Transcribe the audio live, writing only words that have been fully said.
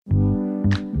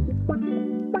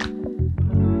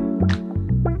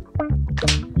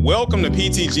Welcome to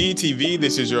PTGtv.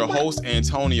 This is your host,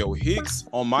 Antonio Hicks.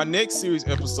 On my next series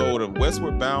episode of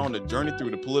Westward Bound, a journey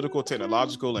through the political,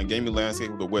 technological, and gaming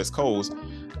landscape of the West Coast,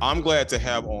 I'm glad to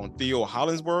have on Theo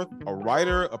Hollingsworth, a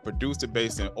writer, a producer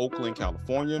based in Oakland,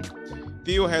 California.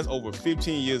 Theo has over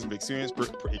 15 years of experience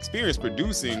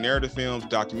producing narrative films,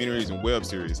 documentaries, and web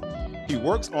series. He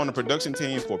works on the production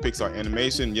team for Pixar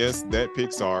Animation, yes, that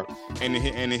Pixar, and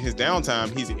in his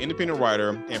downtime, he's an independent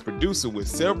writer and producer with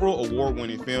several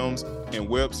award-winning films and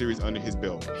web series under his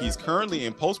belt. He's currently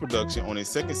in post-production on his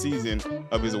second season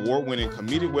of his award-winning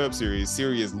comedic web series,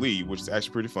 Sirius Lee, which is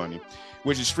actually pretty funny,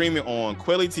 which is streaming on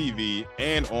Quelly TV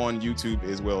and on YouTube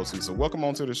as well, too. So welcome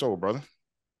on to the show, brother.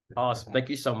 Awesome. Thank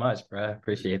you so much, bro.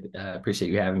 Appreciate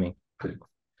you having me.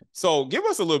 So give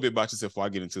us a little bit about yourself before I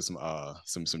get into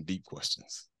some deep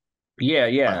questions.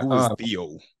 Yeah. Who is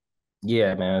Theo?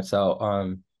 Yeah, man.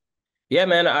 So yeah,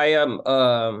 man, I am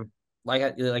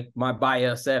like my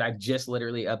bio said, I just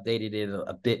literally updated it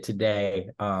a bit today.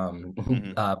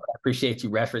 I appreciate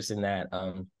you referencing that.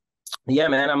 Yeah,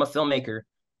 man, I'm a filmmaker.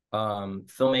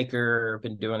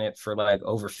 Been doing it for like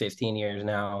over 15 years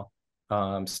now.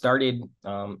 I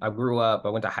grew up, I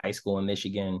went to high school in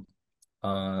Michigan.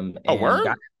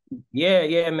 Word?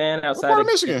 Yeah, man. Outside of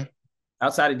Michigan?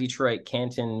 Outside of Detroit,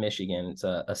 Canton, Michigan. It's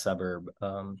a suburb.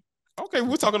 Okay,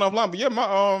 we're talking offline, but yeah,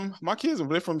 my kids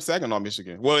they're from Saginaw,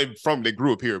 Michigan. Well, they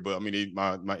grew up here, but I mean,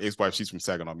 my ex-wife, she's from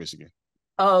Saginaw, Michigan.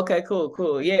 Oh, okay,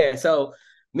 cool. Yeah, so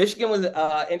Michigan was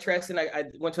interesting. I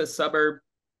went to a suburb.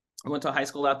 I went to high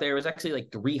school out there. It was actually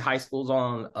like 3 high schools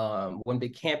on one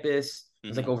big campus. It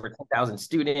was like over 10,000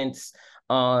 students.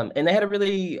 And they had a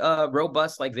really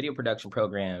robust like video production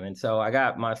program. And so I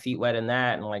got my feet wet in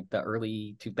that in like the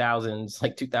early 2000s,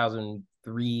 like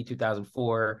 2003,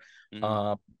 2004,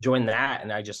 joined that.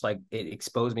 And I just like, it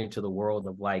exposed me to the world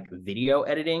of like video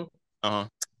editing. And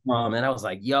I was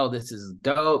like, yo, this is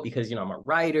dope because, you know, I'm a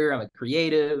writer, I'm a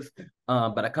creative,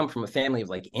 but I come from a family of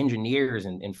like engineers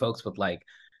and folks with like,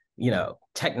 you know,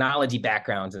 technology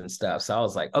backgrounds and stuff. So I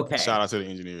was like, okay, shout out to the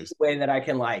engineers. Way that I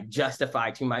can like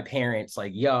justify to my parents,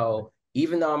 like, yo,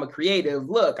 even though I'm a creative,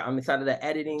 look, I'm inside of the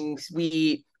editing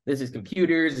suite. This is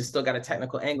computers. It's still got a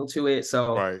technical angle to it.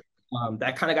 So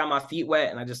that kind of got my feet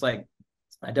wet. And I just like,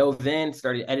 I dove in,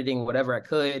 started editing whatever I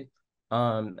could.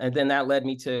 And then that led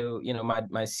me to, you know,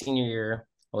 my senior year.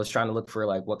 I was trying to look for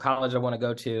like what college I want to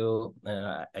go to.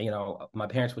 And, you know, my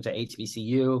parents went to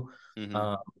HBCU.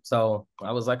 So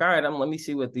I was like, all right, let me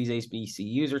see what these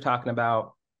HBCUs are talking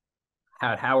about.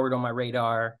 Had Howard on my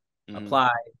radar, applied,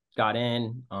 got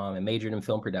in, and majored in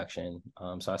film production.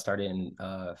 So I started in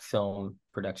film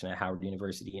production at Howard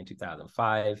University in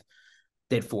 2005.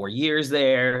 Did 4 years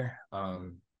there.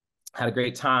 Had a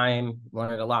great time.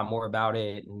 Learned a lot more about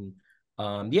it.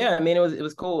 And yeah, I mean, it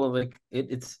was cool. Like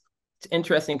it's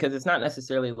interesting because it's not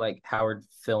necessarily like Howard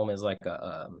Film is like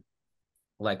a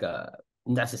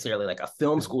necessarily like a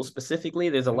film school specifically.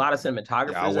 There's a lot of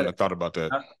cinematographers. Yeah, I wouldn't have thought about that.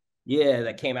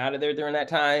 That came out of there during that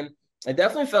time. It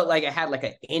definitely felt like it had like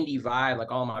an indie vibe.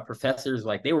 Like all my professors,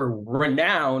 like they were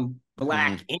renowned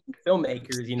Black indie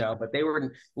filmmakers, you know, but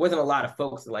it wasn't a lot of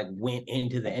folks that like went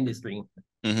into the industry.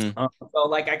 So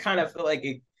like I kind of feel like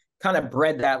it kind of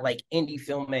bred that like indie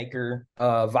filmmaker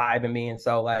vibe in me. And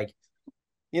so like,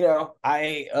 you know,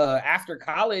 I after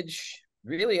college,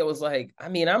 really it was like, I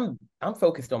mean, I'm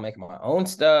focused on making my own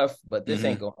stuff, but this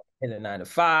ain't going in a 9 to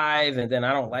 5. And then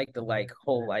I don't like the like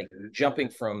whole like jumping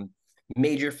from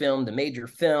major film to major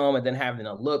film and then having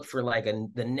to look for like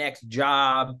the next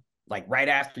job like right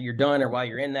after you're done or while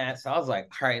you're in that. So I was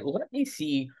like, all right, let me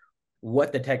see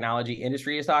what the technology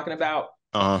industry is talking about.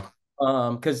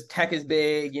 Because tech is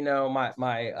big, you know.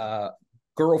 My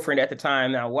girlfriend at the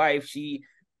time, now wife, she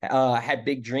had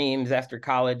big dreams after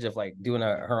college of like doing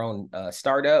her own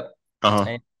startup.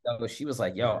 And so she was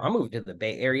like, yo, I'm moving to the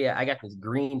Bay Area. I got this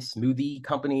green smoothie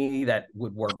company that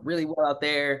would work really well out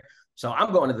there. So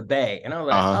I'm going to the Bay. And I was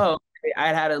like, oh, I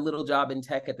had a little job in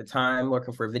tech at the time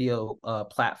working for a video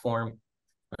platform.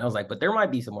 And I was like, but there might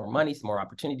be some more money, some more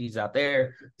opportunities out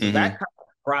there. So that kind of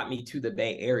brought me to the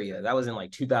Bay Area. That was in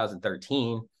like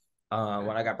 2013 when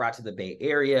I got brought to the Bay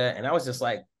Area. And I was just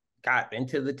like, got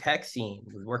into the tech scene,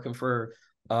 was working for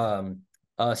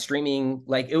streaming.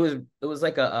 Like it was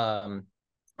like a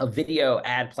video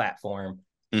ad platform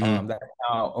that's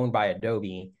now owned by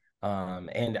Adobe.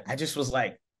 And I just was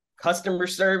like customer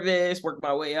service, worked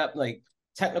my way up, like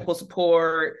technical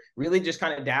support, really just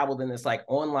kind of dabbled in this like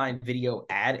online video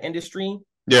ad industry.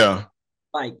 Yeah.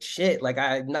 Like shit, like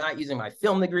I'm not using my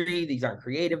film degree. These aren't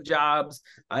creative jobs.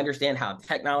 I understand how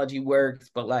technology works,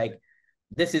 but like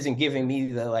this isn't giving me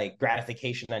the like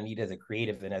gratification I need as a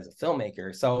creative and as a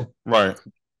filmmaker. So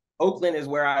Oakland is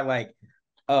where I like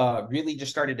really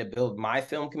just started to build my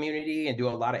film community and do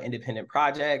a lot of independent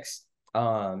projects.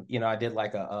 I did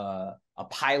like a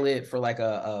pilot for like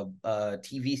a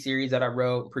TV series that I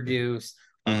wrote and produced.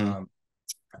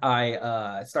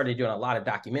 I started doing a lot of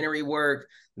documentary work.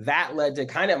 That led to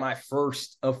kind of my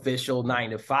first official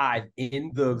 9 to 5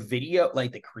 in the video,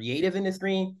 like the creative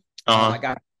industry. I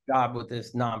got a job with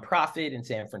this nonprofit in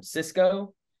San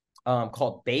Francisco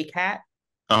called Baycat.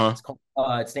 It's called,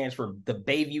 it stands for the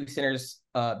Bayview Center's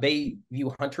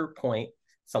Bayview Hunter Point.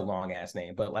 It's a long ass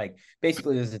name, but like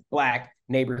basically there's this Black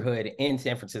neighborhood in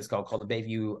San Francisco called the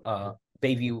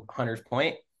Bayview Hunters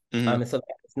Point. And so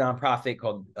this nonprofit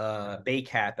called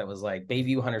Baycat that was like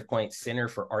Bayview Hunters Point Center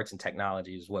for Arts and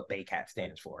Technology is what Baycat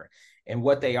stands for. And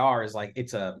what they are is like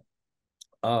it's a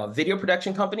video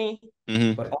production company,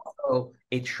 but also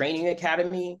a training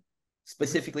academy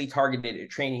specifically targeted at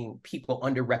training people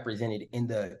underrepresented in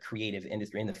the creative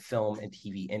industry, in the film and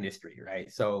TV industry, right?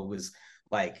 So it was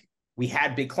like we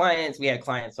had big clients. We had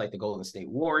clients like the Golden State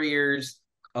Warriors,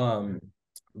 but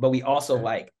we also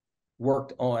like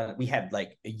worked on. We had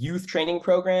like a youth training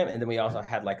program, and then we also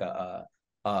had like a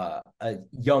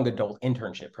young adult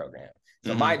internship program.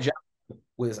 So my job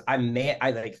was I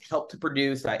like helped to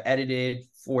produce. I edited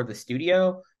for the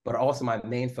studio, but also my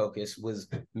main focus was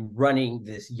running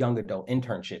this young adult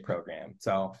internship program.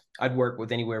 So I'd work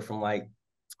with anywhere from like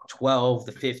 12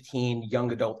 to 15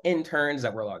 young adult interns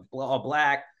that were like all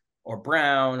Black or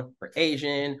brown or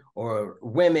Asian or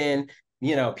women,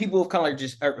 people of color,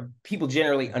 just people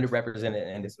generally underrepresented in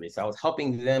the industry. So I was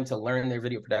helping them to learn their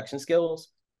video production skills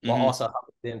while also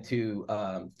helping them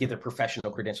to get their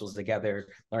professional credentials together,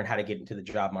 learn how to get into the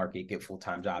job market, get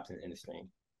full-time jobs in the industry.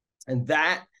 And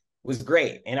that was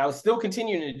great. And I was still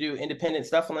continuing to do independent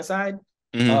stuff on the side.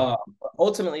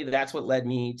 Ultimately, that's what led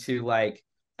me to, like,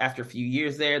 after a few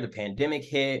years there, the pandemic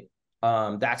hit.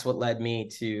 That's what led me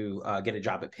to get a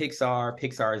job at Pixar.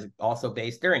 Pixar is also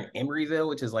based, they're in Emeryville,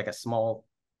 which is like a small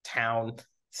town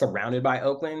surrounded by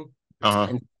Oakland.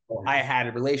 And so I had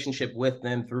a relationship with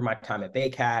them through my time at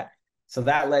Baycat. So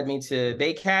that led me to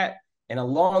Baycat. And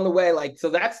along the way, like, so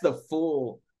that's the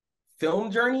full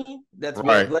film journey that's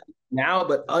what led me now.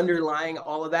 But underlying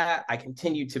all of that, I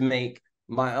continue to make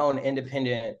my own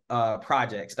independent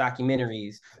projects,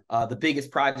 documentaries. The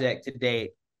biggest project to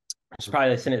date, which is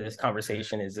probably the center of this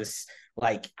conversation, is this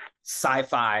like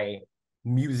sci-fi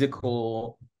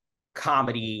musical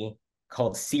comedy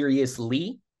called Sirius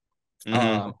Lee.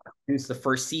 Produced the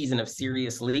first season of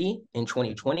Sirius Lee in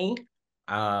 2020.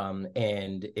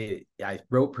 And I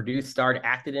wrote, produced, starred,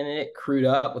 acted in it, crewed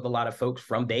up with a lot of folks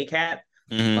from Baycat.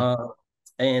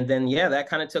 And then, that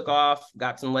kind of took off,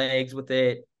 got some legs with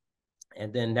it.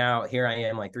 And then now here I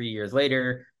am, like 3 years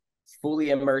later, fully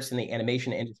immersed in the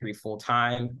animation industry full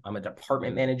time. I'm a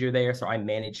department manager there. So I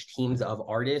manage teams of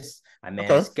artists. I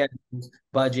manage schedules,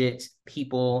 budgets,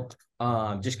 people,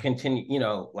 just continuing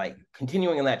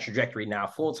in that trajectory now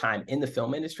full time in the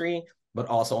film industry, but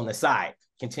also on the side,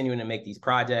 continuing to make these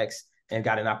projects, and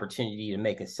got an opportunity to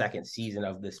make a second season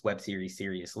of this web series,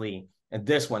 Sirius Lee. And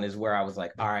this one is where I was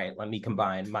like, all right, let me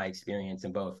combine my experience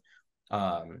in both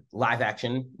live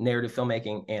action, narrative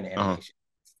filmmaking, and animation.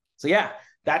 So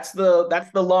that's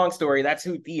the long story. That's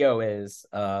who Theo is.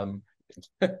 So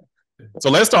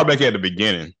let's start back at the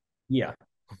beginning. Yeah.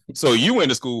 So you went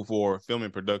to school for film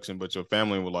and production, but your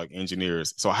family were like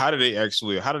engineers. So how did they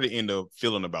end up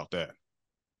feeling about that?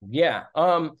 Yeah.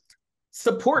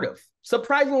 Supportive,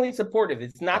 surprisingly supportive.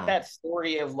 It's not that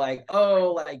story of like,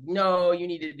 oh, like, no, you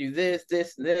need to do this.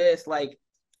 Like,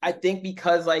 I think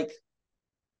because like,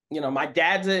 my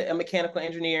dad's a mechanical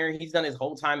engineer. He's done his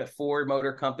whole time at Ford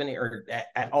Motor Company, or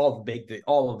at all of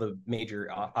the major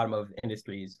automotive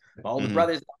industries. My older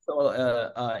brother's also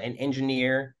an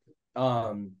engineer,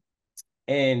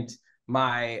 and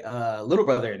my little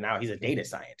brother now, he's a data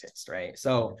scientist, right?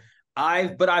 So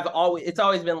it's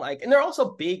always been like, and they're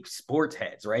also big sports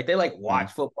heads, right? They like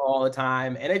watch football all the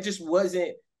time, and it just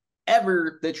wasn't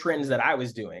ever the trends that I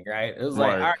was doing, right? It was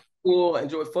like, all right, cool,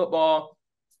 enjoy football.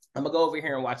 I'm gonna go over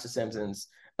here and watch The Simpsons.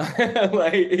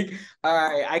 Like, all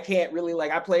right, I can't really,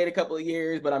 like, I played a couple of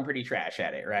years, but I'm pretty trash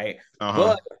at it, right?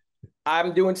 But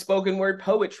I'm doing spoken word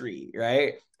poetry,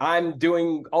 right? I'm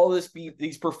doing all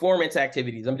these performance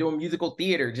activities. I'm doing musical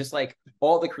theater, just like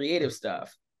all the creative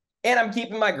stuff. And I'm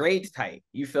keeping my grades tight.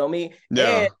 You feel me?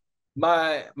 Yeah. And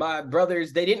my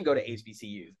brothers, they didn't go to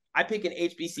HBCU. I pick an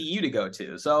HBCU to go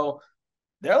to. So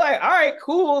they're like, all right,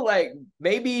 cool. Like,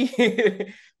 maybe,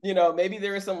 maybe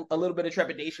there was a little bit of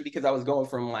trepidation because I was going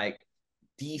from like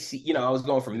DC, I was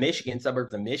going from Michigan,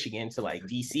 suburbs of Michigan, to like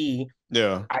DC.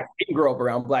 Yeah. I didn't grow up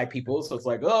around Black people, so it's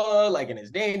like, oh, like, and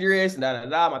it's dangerous, and da da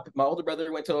da. My older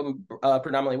brother went to a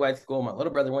predominantly white school. My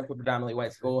little brother went to a predominantly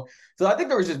white school. So I think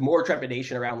there was just more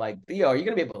trepidation around, like, yo, are you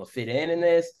going to be able to fit in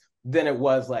this? Than it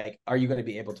was like, are you going to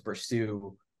be able to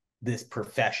pursue this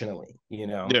professionally? You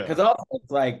know, because also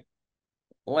it's like,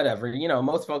 whatever, you know,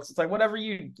 most folks, it's like, whatever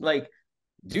you like,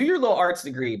 do your little arts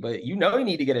degree, but you know, you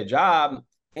need to get a job,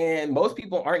 and most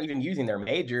people aren't even using their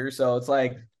major, so it's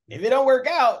like, if it don't work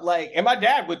out, like, and my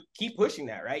dad would keep pushing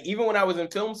that, right? Even when I was in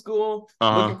film school,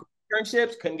 looking for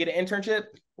internships, couldn't get an internship.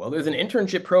 Well, there's an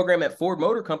internship program at Ford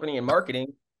Motor Company in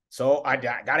marketing, so I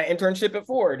got an internship at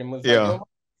Ford and was like doing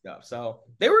stuff. So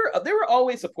they were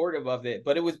always supportive of it,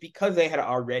 but it was because they had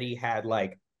already had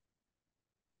like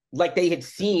they had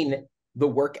seen the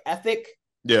work ethic,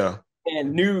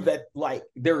 and knew that like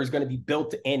there was going to be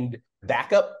built-in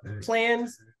backup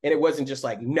plans, and it wasn't just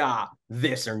like, nah,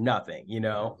 this or nothing, you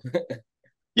know.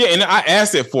 Yeah, and I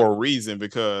asked it for a reason,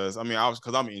 because I'm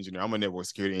an engineer. I'm a network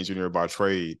security engineer by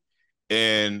trade,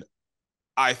 and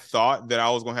I thought that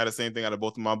I was gonna have the same thing out of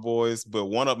both of my boys, but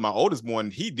one of my oldest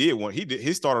one, he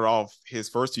started off his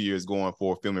first 2 years going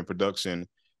for film and production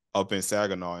up in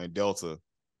Saginaw and Delta,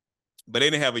 but they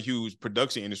didn't have a huge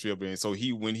production industry up there. And so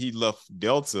when he left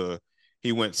Delta,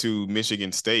 he went to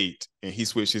Michigan State and he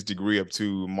switched his degree up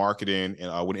to marketing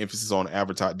and with an emphasis on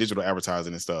digital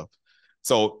advertising and stuff.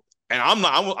 So, and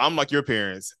I'm like your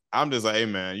parents. I'm just like, hey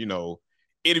man, you know,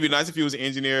 it'd be nice if you was an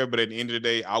engineer, but at the end of the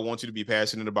day, I want you to be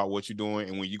passionate about what you're doing.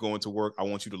 And when you go into work, I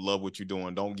want you to love what you're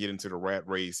doing. Don't get into the rat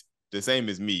race the same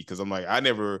as me. Cause I'm like,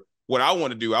 what I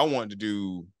want to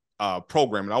do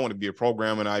programming. I want to be a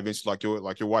programmer, and I eventually,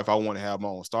 like your wife, I want to have my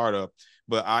own startup,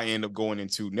 but I end up going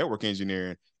into network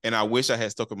engineering, and I wish I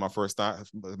had stuck with my first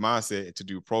mindset to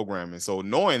do programming. So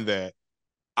knowing that,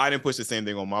 I didn't push the same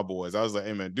thing on my boys. I was like,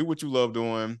 hey man, do what you love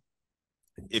doing.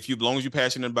 As long as you're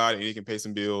passionate about it and you can pay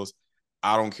some bills,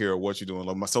 I don't care what you're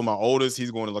doing. So my oldest, he's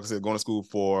going to, like I said, going to school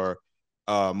for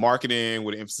marketing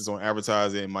with an emphasis on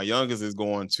advertising. My youngest is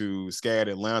going to SCAD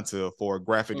Atlanta for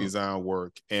graphic design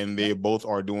work, and they both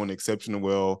are doing exceptionally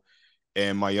well.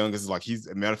 And my youngest is like,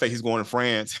 matter of fact, he's going to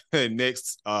France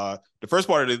next, the first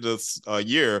part of this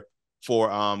year for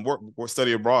work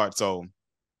study abroad. So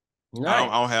nice.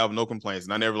 I don't have no complaints.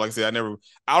 And I never, like I said,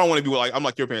 I don't want to be like, I'm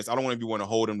like your parents. I don't want to be one to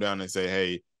hold them down and say,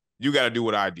 hey, you got to do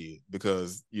what I did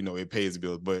because, you know, it pays the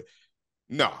bills. But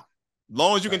no,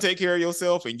 long as you can take care of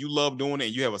yourself and you love doing it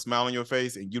and you have a smile on your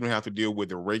face and you don't have to deal with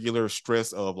the regular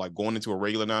stress of like going into a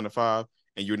regular 9 to 5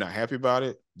 and you're not happy about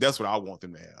it, that's what I want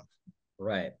them to have.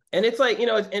 Right. And it's like, you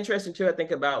know, it's interesting too. I think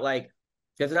about like,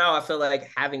 because now I feel like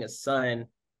having a son,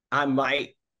 I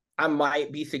might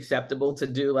be susceptible to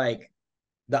do like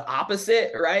the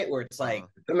opposite, right? Where it's like,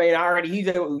 I mean, he's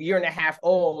a year and a half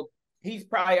old. He's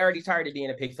probably already tired of being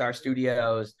at Pixar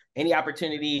Studios. Any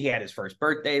opportunity, he had his first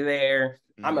birthday there.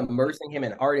 I'm immersing him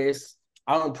in artists,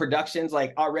 on productions.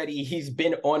 Like already, he's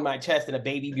been on my chest in a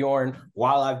Baby Bjorn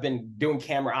while I've been doing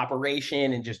camera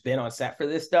operation and just been on set for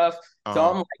this stuff. So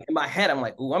I'm like, in my head, I'm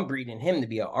like, ooh, I'm breeding him to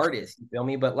be an artist. You feel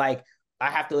me? But like,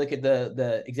 I have to look at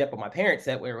the example my parents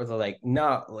set where it was like,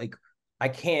 no, like I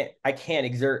can't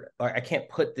exert, or I can't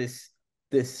put this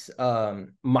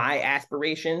my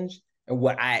aspirations and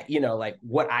what I, you know, like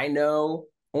what I know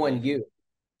on you.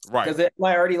 Right. Because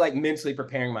I already like mentally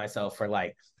preparing myself for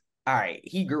like, all right,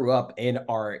 he grew up in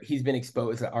art. He's been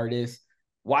exposed to artists.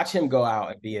 Watch him go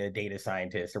out and be a data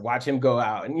scientist, or watch him go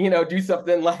out and, you know, do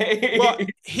something like. Well,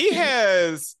 he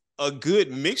has a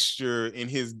good mixture in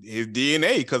his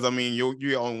DNA. Because I mean,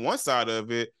 you're on one side of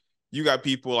it, you got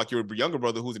people like your younger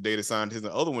brother who's a data scientist,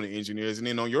 and the other one are engineers, and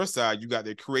then on your side, you got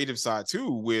the creative side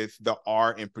too with the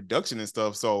art and production and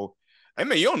stuff. So I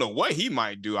mean, you don't know what he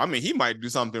might do. I mean, he might do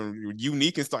something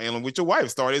unique and start with your wife,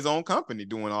 start his own company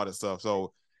doing all this stuff.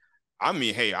 So, I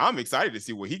mean, hey, I'm excited to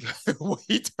see what he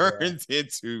turns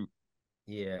into.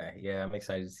 Yeah, I'm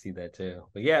excited to see that too.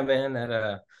 But yeah, man,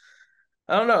 that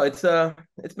I don't know.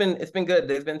 It's been good.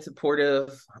 They've been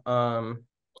supportive.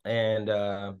 And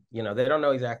you know, they don't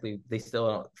know exactly. They still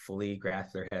don't fully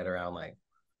grasp their head around like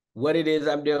what it is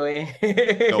I'm doing.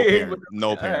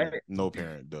 No parent does. No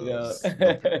parent does.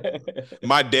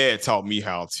 My dad taught me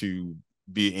how to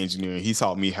be an engineer. He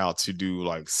taught me how to do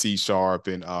like C#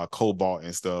 and Cobalt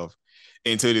and stuff.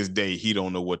 And to this day, he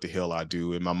don't know what the hell I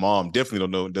do. And my mom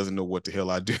definitely doesn't know what the hell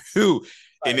I do.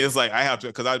 And it's like I have to,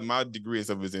 because my degree and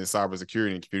stuff is in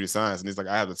cybersecurity and computer science. And it's like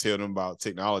I have to tell them about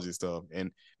technology stuff.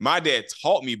 And my dad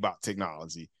taught me about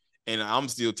technology, and I'm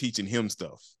still teaching him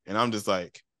stuff. And I'm just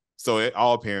like, so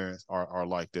all parents are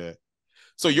like that.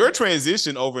 So your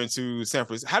transition over into San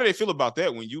Francisco, how did they feel about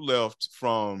that when you left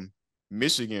from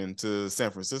Michigan to San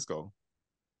Francisco?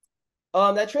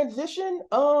 That transition,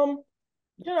 I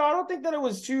don't think that it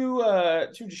was too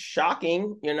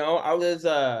shocking. I was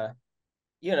I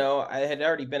had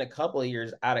already been a couple of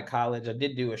years out of college. I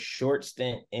did do a short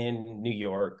stint in New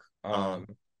York. Uh-huh.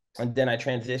 And then I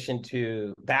transitioned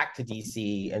to back to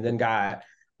DC and then got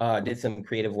did some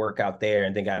creative work out there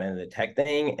and then got into the tech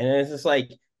thing. And it's just like,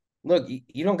 look,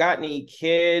 you don't got any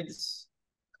kids.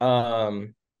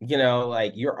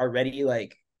 Like you're already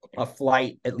like a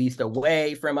flight at least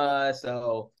away from us.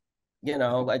 So,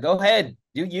 like go ahead,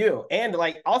 do you. And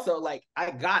like also like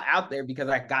I got out there because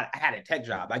I had a tech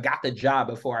job. I got the job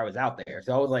before I was out there.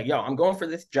 So I was like, yo, I'm going for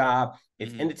this job.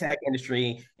 It's in the tech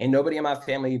industry, and nobody in my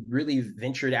family really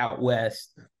ventured out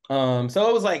west. So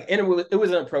it was like, and it was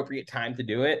an appropriate time to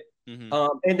do it. Mm-hmm.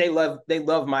 And they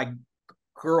love my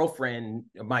girlfriend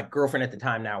at the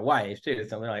time, now wife too.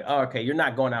 So they're like, oh, okay, you're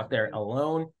not going out there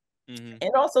alone. Mm-hmm.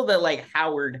 And also the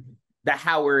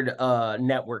Howard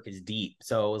network is deep.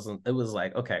 So it was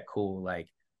like, okay, cool. Like,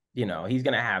 he's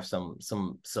gonna have some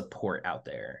support out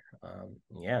there.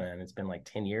 Yeah, man, it's been like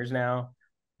 10 years now.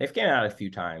 They've came out a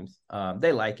few times.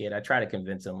 They like it. I try to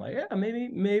convince them, like, yeah,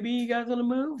 maybe you guys want to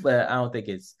move, but I don't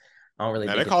really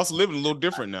Now think that it's cost of living a little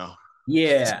different now.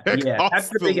 yeah, That yeah. That's cost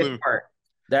the of biggest living. part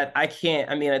that I can't.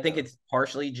 I mean, I think it's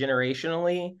partially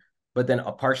generationally, but then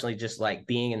partially just like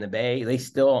being in the Bay, they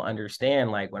still understand.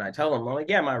 Like when I tell them, I'm like,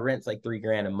 yeah, my rent's like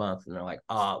 $3,000 a month, and they're like,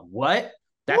 what?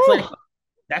 That's Woo! like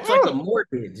that's like a Woo!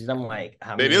 mortgage. And I'm like,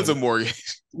 I That is a mean,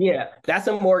 mortgage. yeah, that's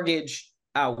a mortgage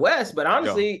out west, but Yeah.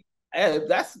 honestly,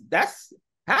 that's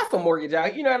half a mortgage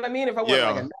out. You know what I mean? If I want like a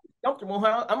Yeah. nice, comfortable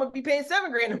house, I'm gonna be paying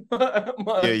 $7,000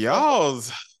 a Yeah, month.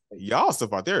 So y'all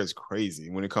stuff out there is crazy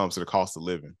when it comes to the cost of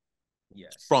living.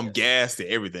 yes, From yes. gas to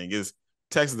everything. Is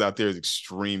Texas out there is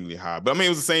extremely high. But I mean, it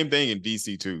was the same thing in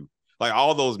DC too. Like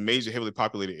all those major, heavily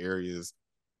populated areas,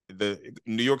 the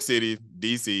New York City,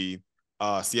 DC,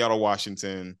 Seattle,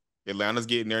 Washington, Atlanta's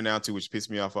getting there now too, which pissed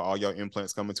me off for all y'all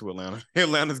implants coming to Atlanta.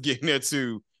 Atlanta's getting there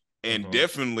too, and Mhm.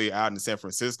 definitely out in the San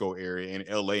Francisco area and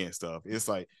LA and stuff. It's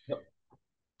like Yep.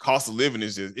 cost of living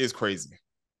is crazy.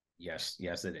 Yes,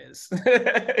 it is.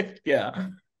 Yeah.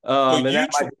 So And you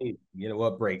that tr- might be,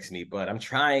 what breaks me, but I'm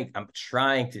trying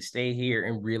to stay here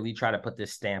and really try to put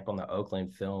this stamp on the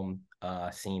Oakland film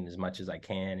scene as much as I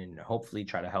can, and hopefully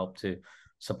try to help to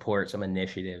support some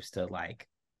initiatives to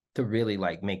really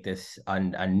like make this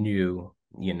a new,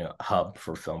 hub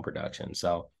for film production.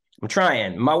 So I'm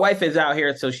trying. My wife is out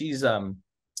here, so she's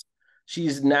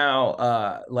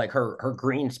now like her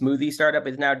green smoothie startup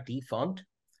is now defunct.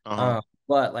 uh-huh.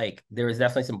 But like there was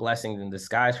definitely some blessings in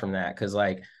disguise from that, because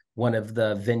like one of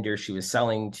the vendors she was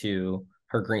selling to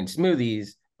her green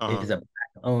smoothies Uh-huh. is a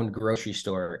owned grocery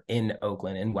store in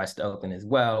Oakland, in West Oakland as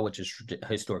well, which is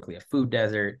historically a food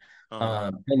desert.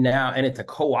 Uh-huh. And it's a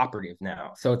cooperative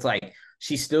now. So it's like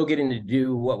she's still getting to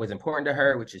do what was important to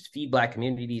her, which is feed Black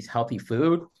communities healthy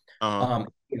food. Uh-huh.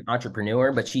 An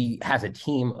entrepreneur, but she has a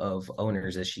team of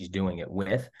owners that she's doing it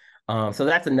with. So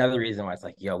that's another reason why it's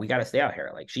like, yo, we got to stay out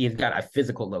here. Like she has got a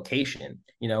physical location.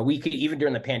 We could, even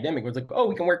during the pandemic, it was like, oh,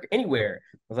 we can work anywhere.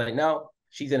 I was like, no,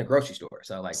 she's in a grocery store.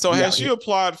 So like So we has out she here.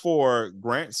 applied for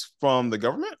grants from the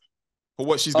government for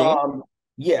what she's doing? Um,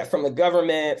 yeah, from the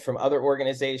government, from other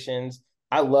organizations.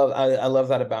 I love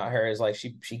that about her, is like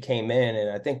she came in,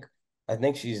 and I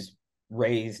think she's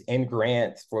raised in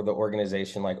grants for the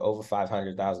organization like over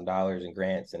 $500,000 in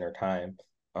grants in her time.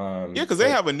 Yeah, because they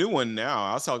So have a new one now.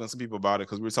 I was talking to some people about it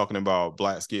because we were talking about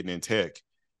blacks getting in tech,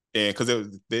 and because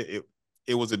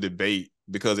it was a debate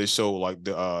because it showed like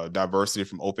the diversity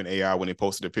from OpenAI when they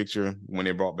posted a picture when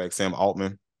they brought back Sam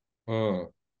Altman, mm,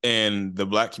 and the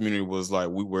black community was like,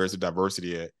 "Where's the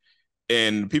diversity at?"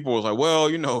 And people was like, "Well,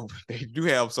 they do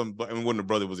have some." And one of the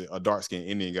brother was a dark skinned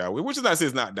Indian guy, which is not to say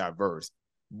it's not diverse,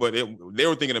 but they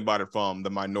were thinking about it from the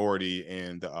minority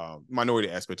and the minority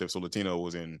aspect of. So Latino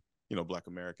was in Black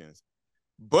Americans.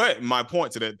 But my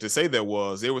point to say that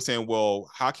was they were saying, well,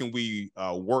 how can we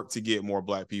work to get more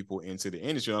Black people into the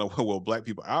industry? I know, well, Black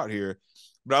people out here,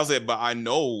 but I was like, but I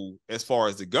know as far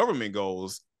as the government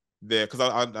goes, that because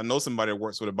I know somebody that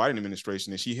works with the Biden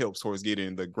administration and she helps towards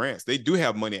getting the grants. They do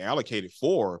have money allocated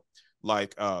for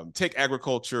like tech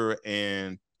agriculture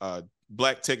and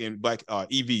Black tech and Black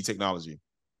EV technology.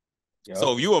 So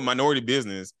yep. if you're a minority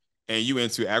business and you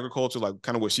into agriculture, like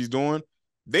kind of what she's doing,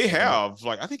 they Uh-huh. have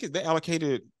like I think they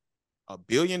allocated $1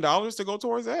 billion to go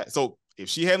towards that. So if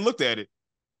she hadn't looked at it,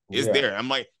 it's Yeah. there. I'm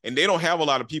like, and they don't have a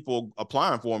lot of people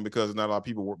applying for them because not a lot of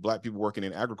people, Black people working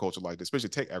in agriculture like this, especially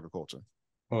tech agriculture.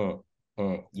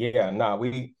 Yeah, nah,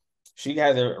 she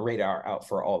has a radar out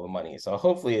for all the money. So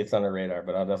hopefully it's on the radar,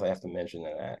 but I'll definitely have to mention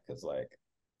that because like,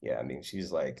 yeah, I mean,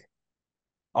 she's like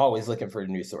always looking for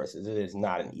new sources. It is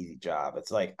not an easy job.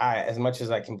 It's like as much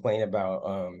as I complain about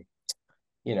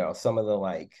some of the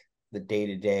like the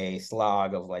day-to-day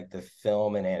slog of like the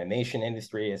film and animation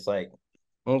industry, it's like,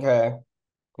 okay,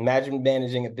 imagine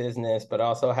managing a business, but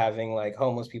also having like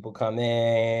homeless people come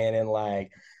in and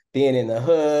like being in the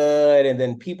hood, and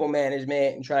then people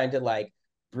management and trying to like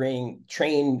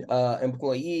train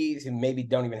employees who maybe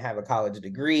don't even have a college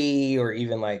degree or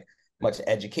even like much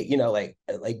educate,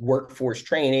 like workforce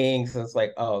training. So it's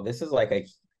like, oh, this is like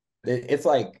it's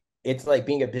like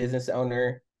being a business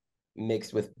owner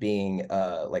mixed with being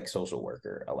like social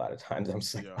worker. A lot of times I'm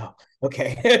just like, Yeah. oh,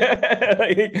 okay.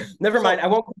 Like, never mind, I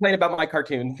won't complain about my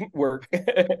cartoon work.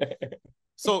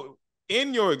 So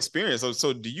in your experience,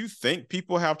 so do you think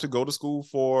people have to go to school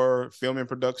for film and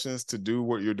productions to do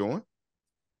what you're doing?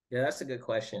 Yeah, that's a good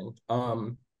question.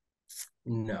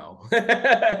 No.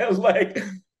 Like,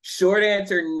 short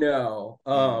answer, no.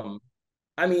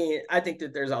 I mean, I think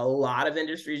that there's a lot of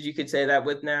industries you could say that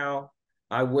with now.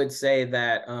 I would say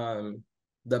that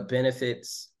the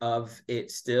benefits of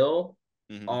it still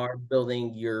are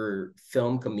building your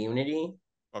film community.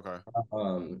 Okay.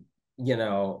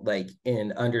 Like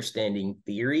in understanding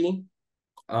theory.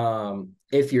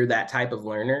 If you're that type of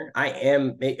learner,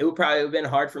 it would probably have been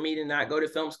hard for me to not go to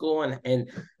film school and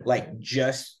like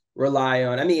just rely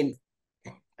on, I mean,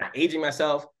 aging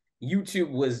myself,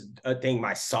 YouTube was a thing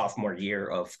my sophomore year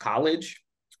of college.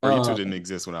 Or YouTube didn't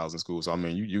exist when I was in school, so I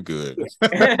mean, you good.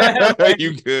 Like,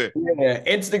 You good. yeah,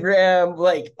 Instagram,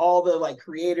 like all the like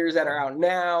creators that are out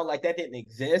now, like that didn't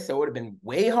exist. So it would have been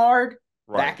way hard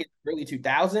Right. back in the early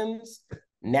 2000s.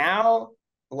 Now,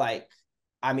 like,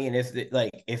 I mean,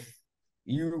 like if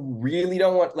you really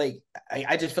don't want, like,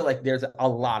 I just feel like there's a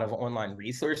lot of online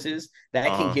resources that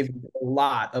can give you a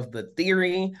lot of the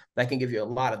theory, that can give you a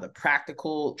lot of the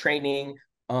practical training.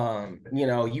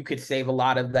 You could save a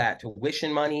lot of that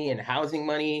tuition money and housing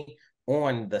money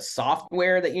on the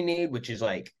software that you need, which is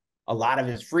like a lot of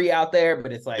it's free out there.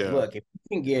 But it's like, Yeah. look, if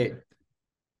you can get,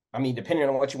 I mean, depending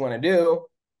on what you want to do,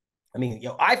 I mean,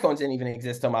 iPhones didn't even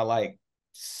exist till my like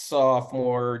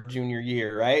sophomore, junior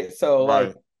year, right? So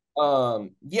Right.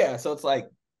 like, yeah, so it's like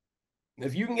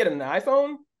if you can get an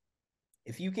iPhone,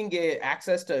 if you can get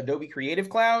access to Adobe Creative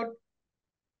Cloud,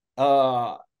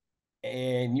 uh,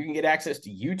 and you can get access to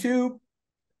YouTube,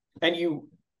 and you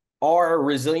are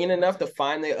resilient enough to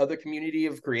find the other community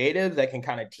of creatives that can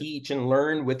kind of teach and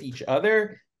learn with each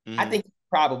other, I think you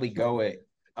probably go it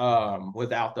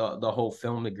without the whole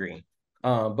film degree.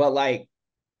 But like,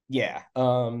 yeah,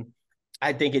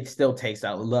 I think it still takes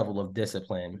that level of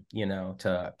discipline,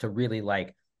 to really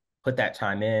like put that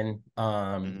time in.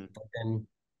 And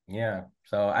yeah,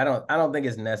 so I don't think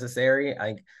it's necessary.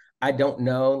 I don't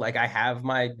know. Like, I have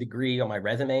my degree on my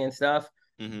resume and stuff,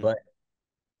 but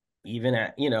even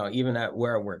at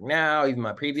where I work now, even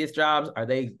my previous jobs, are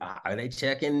they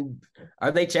checking, like,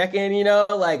 are they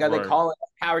Right. calling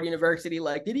Howard University,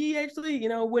 like, did he actually,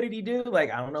 what did he do?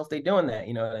 Like, I don't know if they're doing that,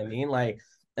 you know what I mean? Like,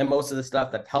 and most of the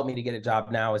stuff that helped me to get a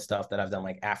job now is stuff that I've done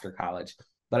like after college.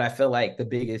 But I feel like the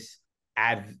biggest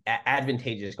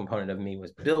advantageous component of me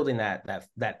was building that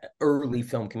early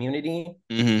film community,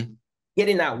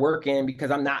 getting that work in,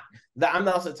 because I'm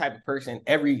also the type of person,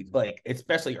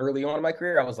 especially early on in my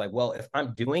career, I was like, well, if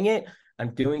I'm doing it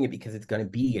because it's going to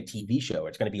be a TV show,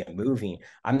 it's going to be a movie.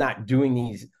 I'm not doing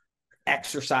these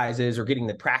exercises or getting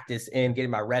the practice in,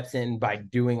 getting my reps in by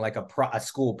doing like a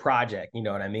school project, you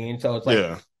know what I mean? So it's like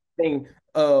Yeah. thing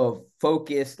of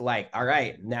focused, like, all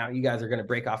right, now you guys are going to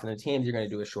break off into teams, you're going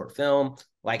to do a short film.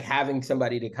 Like, having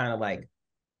somebody to kind of like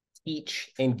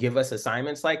teach and give us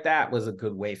assignments like that was a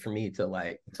good way for me to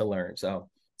learn. So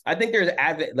I think there's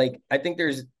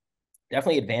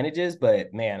definitely advantages,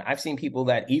 but man, I've seen people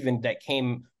that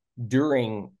came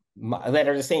that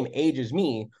are the same age as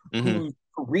me, whose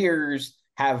careers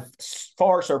have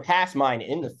far surpassed mine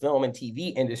in the film and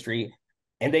TV industry,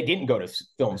 and they didn't go to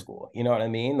film school. You know what I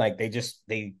mean? Like, they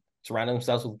surrounded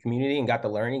themselves with the community and got the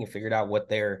learning and figured out what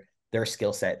their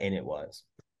skill set in it was.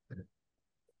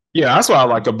 Yeah, that's what I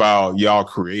like about y'all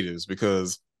creatives,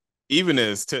 because even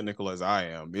as technical as I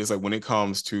am, it's like when it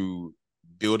comes to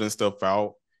building stuff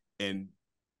out and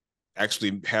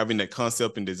actually having that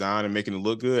concept and design and making it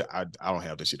look good, I don't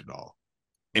have that shit at all.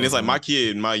 And it's like my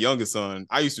kid, my youngest son,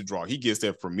 I used to draw. He gets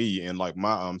that from me and like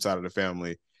my side of the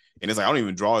family. And it's like I don't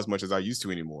even draw as much as I used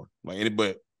to anymore.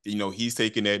 But he's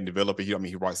taking that and developing.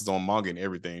 He writes his own manga and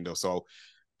everything though. So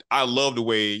I love the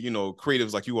way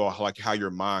creatives like you all, like how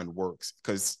your mind works,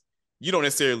 because you don't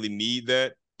necessarily need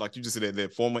that. Like you just said,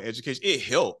 that formal education, it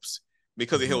helps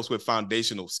because it helps with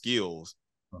foundational skills.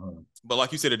 But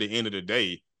like you said, at the end of the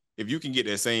day, if you can get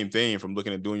that same thing from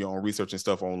looking at doing your own research and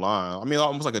stuff online, I mean,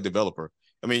 almost like a developer.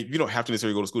 I mean, you don't have to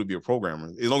necessarily go to school to be a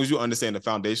programmer. As long as you understand the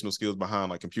foundational skills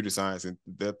behind like computer science and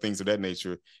things of that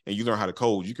nature, and you learn how to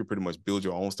code, you can pretty much build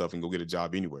your own stuff and go get a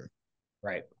job anywhere.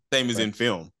 Right. Same as in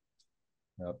film.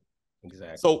 Yep.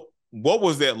 Exactly. So what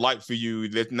was that like for you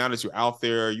that now that you're out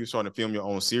there, you're starting to film your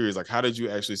own series? Like, how did you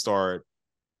actually start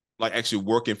like actually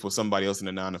working for somebody else in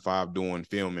the 9-to-5 doing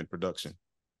film and production?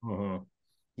 Mm-hmm.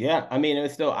 Yeah, I mean, it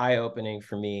was still eye-opening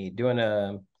for me doing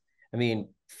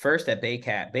first at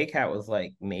Baycat was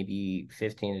like maybe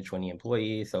 15 to 20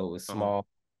 employees, so it was small.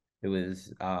 It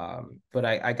was but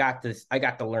I got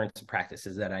to learn some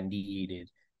practices that I needed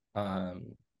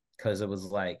because it was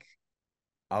like,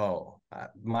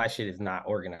 my shit is not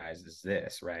organized as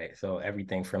this, right? So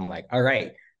everything from like, all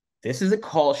right, this is a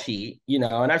call sheet,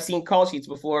 and I've seen call sheets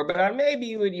before, but I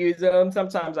maybe would use them.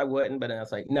 Sometimes I wouldn't, but then I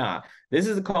was like, nah, this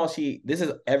is a call sheet. This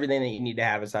is everything that you need to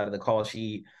have inside of the call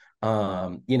sheet.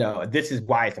 This is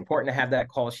why it's important to have that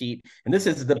call sheet. And this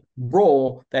is the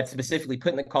role that's specifically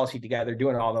putting the call sheet together,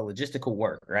 doing all the logistical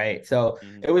work, right? So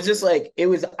it was just like, it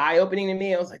was eye-opening to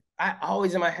me. I was like, I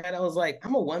always in my head, I was like,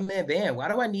 I'm a one-man band. Why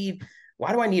do I need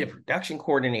a production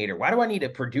coordinator? Why do I need a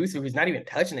producer who's not even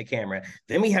touching the camera?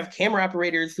 Then we have camera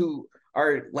operators who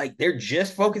are like, they're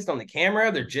just focused on the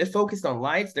camera. They're just focused on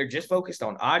lights. They're just focused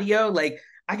on audio. Like,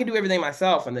 I can do everything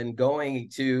myself. And then going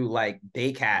to like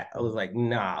Baycat, I was like,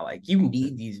 nah, like you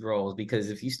need these roles, because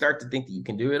if you start to think that you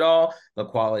can do it all, the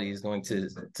quality is going to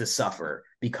suffer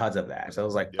because of that. So I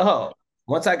was like,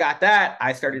 once I got that,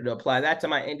 I started to apply that to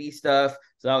my indie stuff.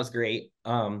 So that was great.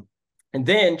 And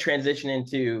then transition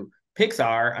into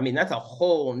Pixar. I mean, that's a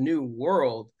whole new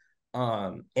world.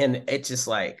 And it's just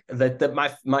like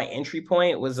my entry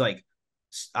point was like,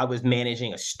 I was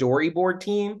managing a storyboard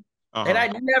team. And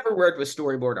I'd never worked with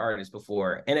storyboard artists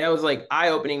before. And it was like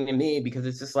eye-opening to me, because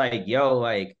it's just like, yo,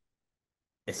 like,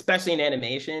 especially in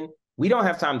animation, we don't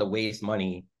have time to waste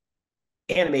money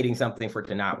animating something for it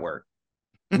to not work.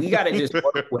 We got to just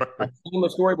work with a team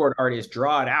of storyboard artists,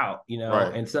 draw it out,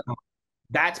 Right. And so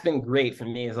that's been great for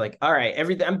me. Is like, all right,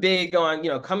 everything. I'm big on,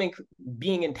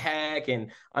 being in tech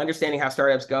and understanding how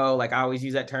startups go. Like, I always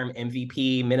use that term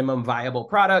MVP, minimum viable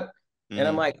product. And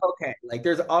I'm like, okay, like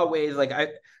there's always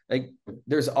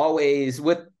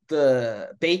with the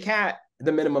Baycat,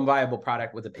 the minimum viable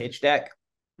product with a pitch deck.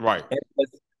 Right. And with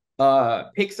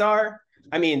Pixar,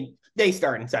 I mean, they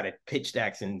start inside of pitch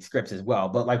decks and scripts as well.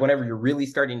 But like whenever you're really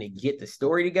starting to get the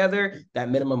story together, that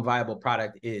minimum viable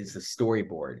product is the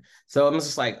storyboard. So I'm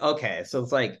just like, okay, so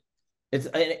it's like,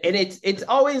 it's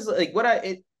always like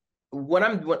when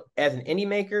I'm as an indie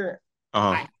maker,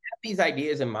 I have these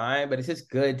ideas in mind, but it's just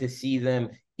good to see them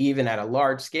even at a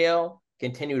large scale,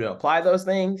 continue to apply those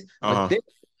things, but then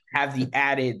have the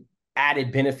added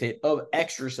benefit of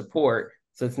extra support.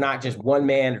 So it's not just one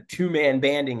man or two man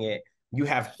banding it. You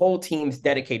have whole teams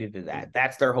dedicated to that.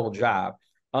 That's their whole job.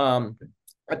 I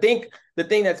think the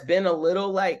thing that's been a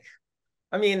little like,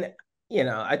 I think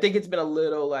it's been a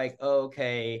little like,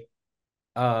 okay,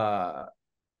 I'm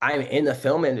in the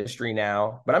film industry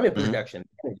now, but I'm in production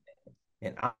management.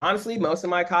 And honestly, most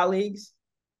of my colleagues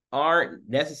aren't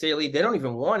necessarily, they don't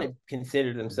even want to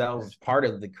consider themselves part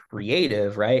of the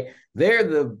creative, right? They're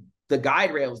the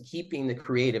guide rails keeping the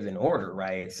creative in order,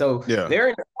 right? So they're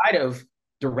inside of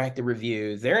directed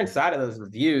reviews, they're inside of those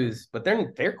reviews, but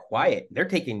they're quiet. They're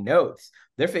taking notes.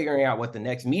 They're figuring out what the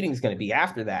next meeting is going to be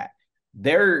after that.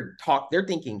 They're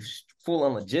thinking full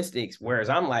on logistics, whereas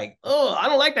I'm like, oh, I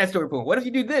don't like that story point. What if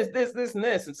you do this, and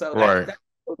this? And so that's a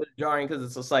little bit jarring, because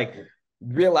it's just like,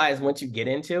 realize once you get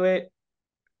into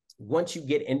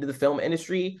the film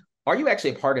industry, are you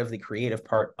actually a part of the creative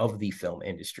part of the film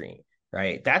industry,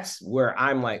 right? That's where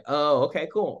I'm like, oh, okay,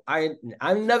 cool. I'm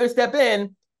another step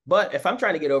in, but if I'm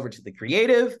trying to get over to the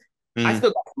creative, I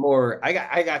still got more.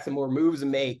 I got some more moves to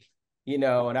make, and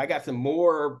I got some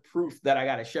more proof that I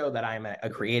got to show that I'm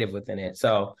a creative within it.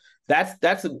 So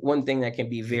that's one thing that can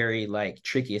be very like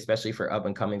tricky, especially for up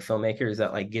and coming filmmakers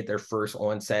that like get their first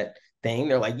on-set thing.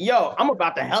 They're like, yo, I'm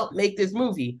about to help make this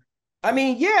movie. I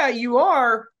mean, yeah, you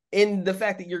are, in the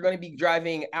fact that you're going to be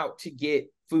driving out to get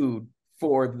food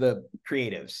for the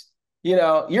creatives.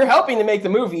 You're helping to make the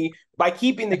movie by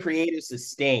keeping the creatives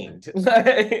sustained.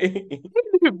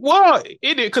 Well,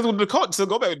 it is, because to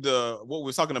go back to what we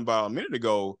were talking about a minute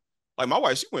ago, like my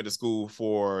wife, she went to school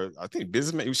for, I think,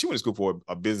 business. She went to school for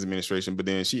a business administration, but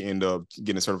then she ended up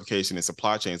getting a certification in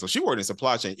supply chain. So she worked in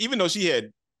supply chain, even though she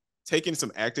had taken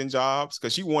some acting jobs,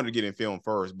 because she wanted to get in film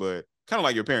first, but kind of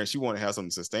like your parents, she wanted to have something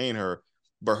to sustain her.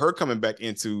 But her coming back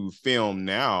into film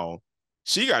now,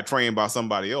 she got trained by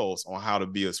somebody else on how to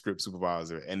be a script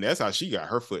supervisor, and that's how she got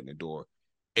her foot in the door.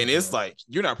 And it's like,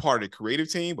 you're not part of the creative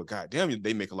team, but goddamn,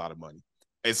 they make a lot of money.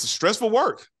 It's stressful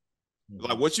work.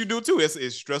 Like what you do too,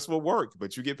 it's stressful work,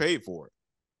 but you get paid for it.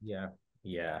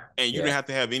 Yeah. And you don't have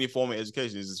to have any form of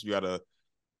education. It's just you gotta.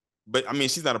 But I mean,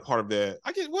 she's not a part of that.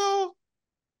 Actually,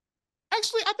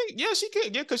 I think she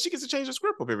could, because she gets to change the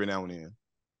script up every now and then.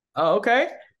 Oh, okay.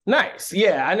 Nice.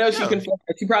 Yeah, I know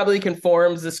she probably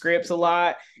conforms the scripts a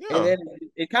lot. Yeah. And then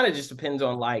it kind of just depends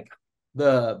on like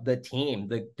the team,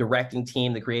 the directing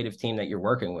team, the creative team that you're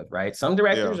working with, right? Some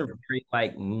directors are very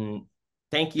like,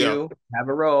 thank you, have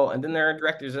a role. And then there are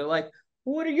directors that are like,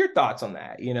 what are your thoughts on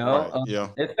that? You know,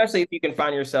 especially if you can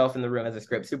find yourself in the room as a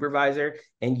script supervisor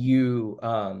and you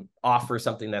offer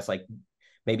something that's like,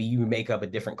 maybe you make up a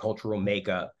different cultural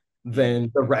makeup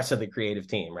than the rest of the creative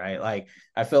team, right? Like,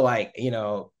 I feel like, you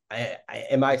know, I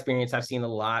in my experience, I've seen a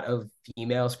lot of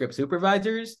female script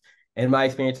supervisors. In my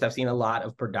experience, I've seen a lot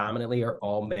of predominantly or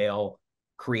all male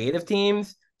creative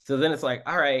teams. So then it's like,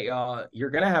 all right, you're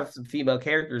going to have some female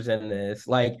characters in this.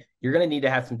 Like, you're going to need to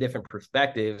have some different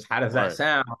perspectives. How does that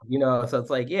sound? You know, so it's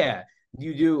like, yeah,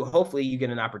 you do. Hopefully you get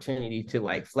an opportunity to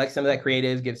like flex some of that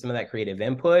creative, give some of that creative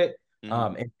input,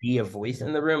 and be a voice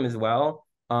in the room as well.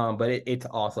 But it's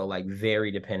also like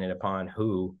very dependent upon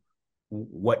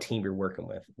what team you're working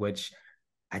with, which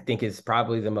I think is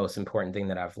probably the most important thing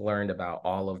that I've learned about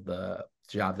all of the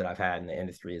jobs that I've had in the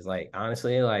industry is like,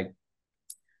 honestly, like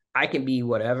I can be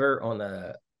whatever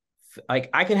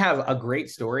I can have a great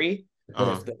story, but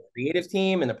if the creative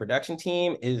team and the production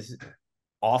team is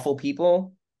awful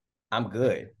people, I'm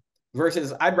good.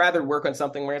 Versus I'd rather work on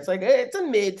something where it's like, it's a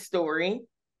mid story,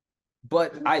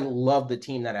 but I love the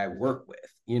team that I work with,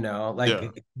 you know, like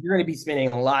you're going to be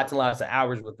spending lots and lots of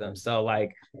hours with them. So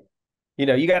like, you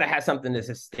know, you got to have something to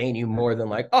sustain you more than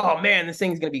like, oh man, this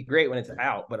thing's going to be great when it's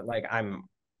out. But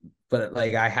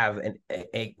I have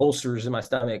ulcers in my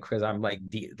stomach because I'm like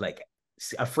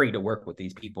afraid to work with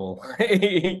these people.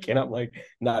 And I'm like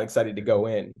not excited to go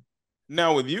in.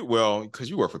 Now with you, well, because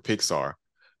you work for Pixar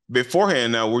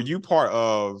beforehand. Now, were you part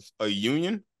of a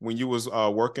union when you was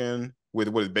working with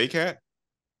what is Baycat?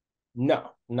 No,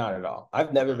 not at all.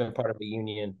 I've never been part of a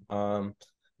union. With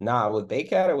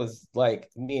Baycat, it was like,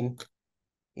 I mean,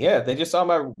 they just saw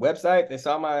my website, they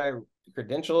saw my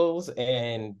credentials,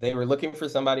 and they were looking for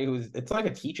somebody it's like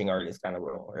a teaching artist kind of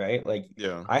role, right? Like,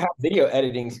 I have video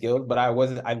editing skills, but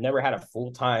I've never had a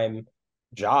full-time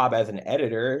job as an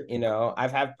editor. You know,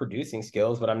 I've had producing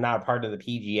skills, but I'm not a part of the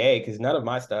PGA because none of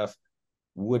my stuff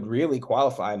would really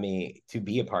qualify me to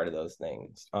be a part of those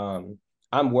things.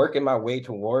 I'm working my way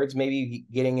towards maybe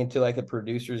getting into like a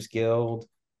producers guild.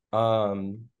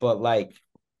 But like,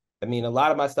 I mean, a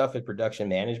lot of my stuff is production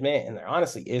management, and there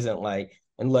honestly isn't like,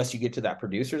 unless you get to that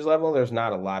producers level, there's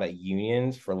not a lot of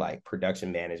unions for like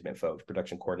production management folks,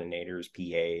 production coordinators,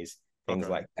 PAs, things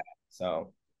like that.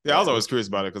 So I was always curious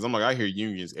about it because I'm like, I hear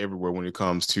unions everywhere when it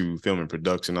comes to film and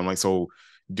production. I'm like, so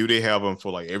do they have them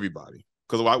for like everybody?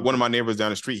 Because one of my neighbors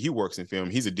down the street, he works in film.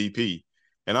 He's a DP.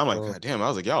 And I'm like, God damn, I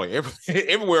was like, y'all are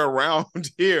everywhere around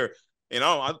here. And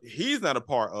he's not a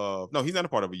part of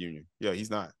a union. Yeah, he's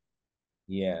not.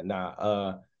 Yeah,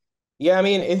 nah. I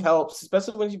mean, it helps,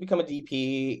 especially when you become a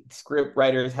DP. Script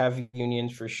writers have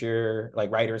unions for sure.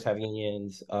 Like writers have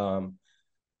unions. I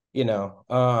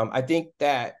think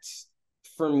that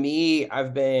for me,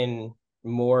 I've been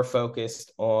more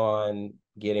focused on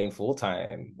getting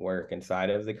full-time work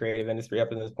inside of the creative industry up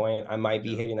to this point. I might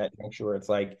be hitting that juncture where it's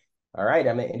like, all right,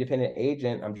 I'm an independent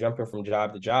agent. I'm jumping from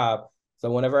job to job. So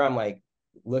whenever I'm like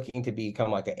looking to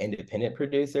become like an independent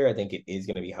producer, I think it is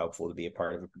going to be helpful to be a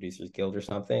part of a producers guild or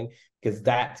something, because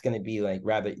that's going to be like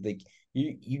rather like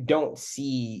you don't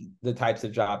see the types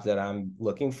of jobs that I'm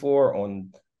looking for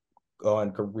on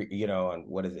career, on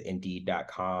what is it,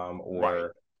 Indeed.com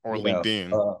or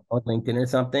LinkedIn. On LinkedIn or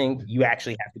something. You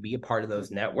actually have to be a part of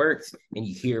those networks, and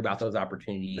you hear about those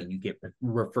opportunities, and you get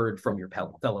referred from your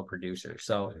fellow producers.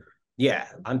 So yeah,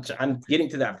 I'm getting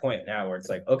to that point now where it's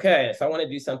like, okay, if I want to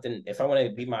do something, if I want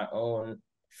to be my own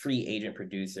free agent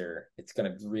producer, it's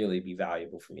going to really be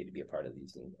valuable for me to be a part of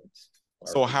these unions.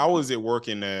 So how is it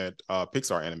working at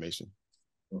Pixar Animation?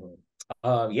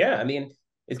 I mean,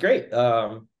 it's great.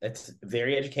 It's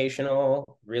very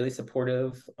educational, really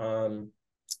supportive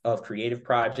of creative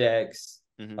projects.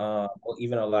 Will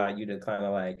even allow you to kind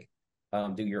of like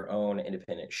do your own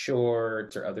independent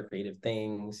shorts or other creative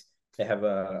things. They have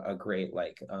a great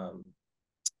like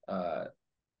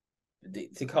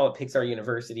they call it Pixar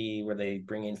University, where they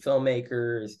bring in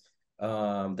filmmakers.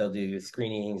 They'll do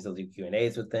screenings, they'll do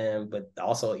Q&As with them, but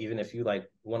also even if you like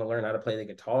want to learn how to play the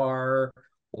guitar,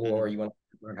 or you want to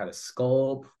learn how to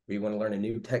sculpt, or you want to learn a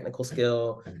new technical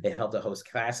skill. They help to host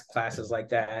classes like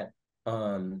that.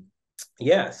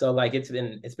 Yeah, so like it's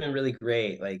been really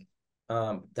great, like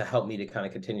to help me to kind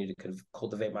of continue to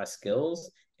cultivate my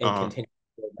skills and continue to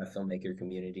build my filmmaker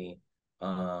community.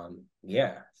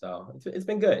 Yeah, so it's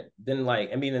been good. Then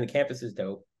like, I mean, and the campus is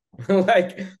dope.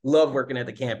 Like, love working at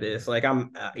the campus. Like, I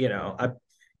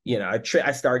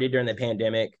started during the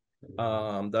pandemic.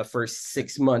 The first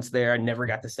 6 months there, I never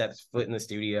got to set foot in the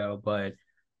studio, but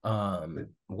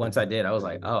once I did, I was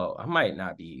like, oh, I might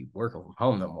not be working from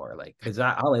home no more, like, because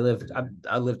I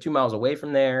live 2 miles away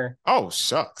from there. Oh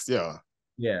shucks, yeah.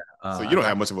 Yeah. So you don't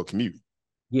have much of a commute.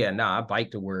 Yeah, no, I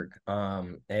bike to work.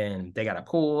 And they got a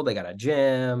pool, they got a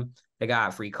gym, they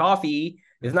got free coffee.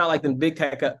 It's not like the big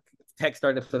tech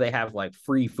startups, so they have like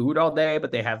free food all day,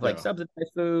 but they have like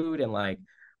subsidized food and like,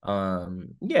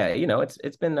 yeah,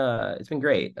 it's been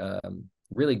great.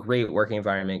 Really great working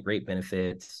environment, great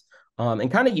benefits,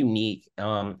 and kind of unique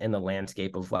in the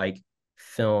landscape of like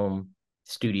film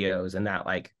studios, and that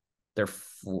like they're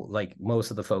like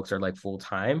most of the folks are like full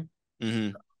time.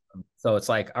 Mm-hmm. So it's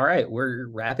like, all right, we're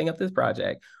wrapping up this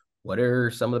project. What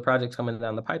are some of the projects coming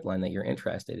down the pipeline that you're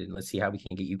interested in? Let's see how we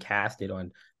can get you casted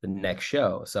on the next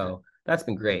show. So that's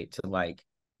been great to like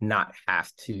not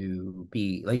have to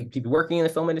be like people working in the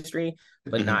film industry,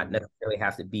 but not necessarily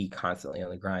have to be constantly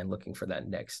on the grind looking for that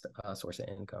next source of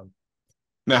income.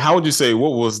 Now, how would you say,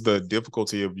 what was the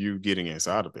difficulty of you getting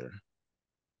inside of there?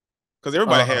 Because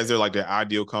everybody has their like their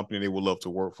ideal company they would love to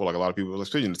work for. Like a lot of people,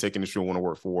 especially in the tech industry, want to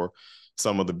work for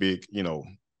some of the big,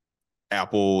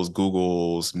 Apples,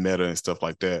 Googles, Meta, and stuff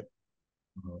like that.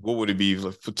 What would it be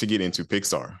to get into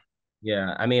Pixar?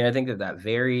 Yeah, I mean, I think that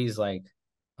varies like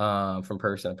from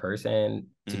person to person.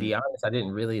 To be honest, I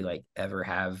didn't really like ever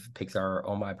have Pixar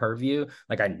on my purview.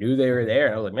 Like I knew they were there,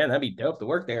 and I was like, man, that'd be dope to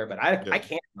work there. But I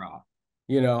can't draw.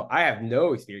 I have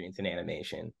no experience in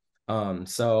animation.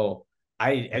 So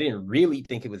I didn't really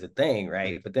think it was a thing,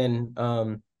 right? But then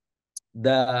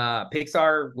the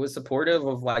Pixar was supportive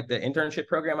of like the internship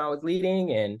program I was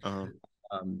leading, and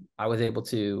I was able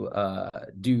to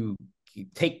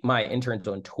take my interns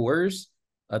on tours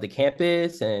of the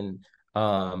campus, and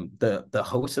the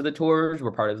hosts of the tours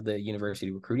were part of the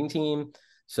university recruiting team.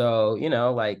 So,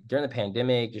 like during the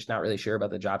pandemic, just not really sure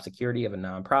about the job security of a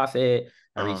nonprofit.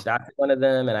 I reached out to one of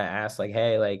them and I asked, like,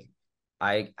 hey, like,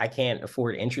 I can't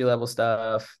afford entry level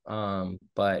stuff.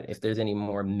 But if there's any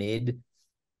more mid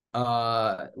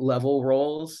level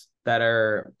roles that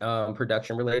are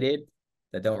production related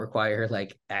that don't require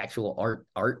like actual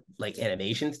art like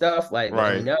animation stuff, like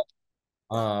let me know.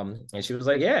 And she was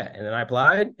like, yeah. And then I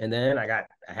applied, and then I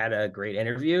had a great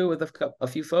interview with a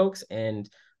few folks, and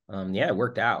yeah, it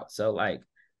worked out. So like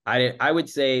I would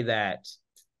say that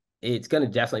it's going to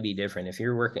definitely be different if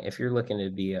you're looking to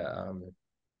be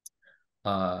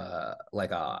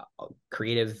like a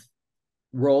creative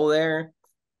role there.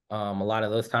 A lot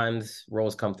of those times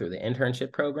roles come through the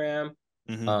internship program.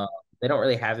 They don't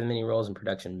really have as many roles in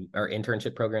production or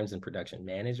internship programs in production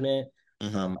management. I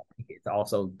think it's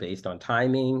also based on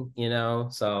timing,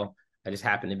 So I just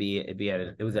happened to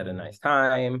it was at a nice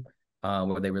time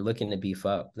where they were looking to beef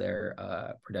up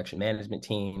their production management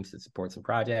teams to support some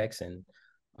projects, and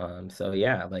so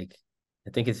yeah, like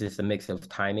I think it's just a mix of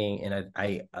timing, and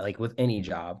I like with any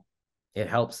job, it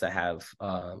helps to have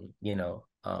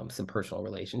some personal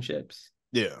relationships.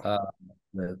 Yeah.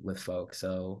 With folks.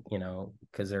 So,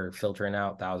 because they're filtering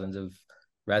out thousands of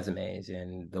resumes,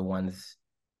 and the ones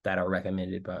that are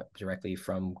recommended but directly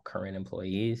from current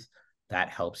employees, that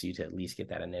helps you to at least get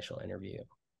that initial interview.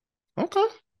 Okay.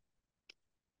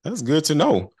 That's good to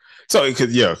know. So,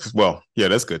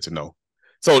 that's good to know.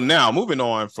 So now moving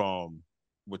on from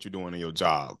what you're doing in your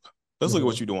job, let's look at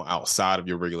what you're doing outside of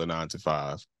your regular 9 to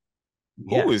 5.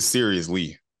 Yeah. Who is Sirius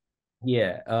Lee?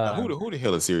 Yeah. Who the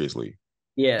hell is Sirius Lee?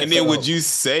 Yeah. And then would you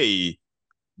say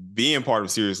being part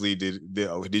of Sirius Lee, did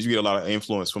you get a lot of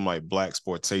influence from like black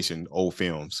exploitation old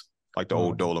films, like the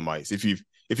old Dolomites? If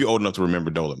you're old enough to remember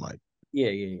Dolomite.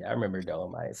 Yeah. I remember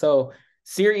Dolomite. So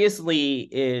Sirius Lee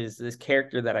is this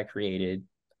character that I created.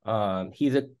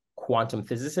 He's a quantum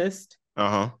physicist.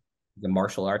 The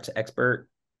martial arts expert.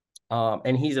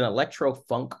 And he's an electro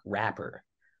funk rapper.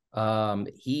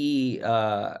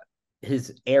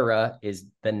 His era is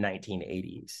the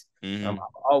 1980s. I've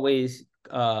always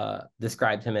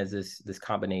described him as this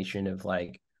combination of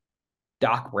like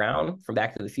Doc Brown from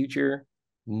Back to the Future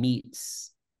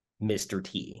meets Mr.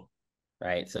 T,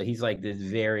 right? So he's like this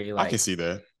very like I can see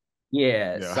that.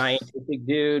 Yeah, scientific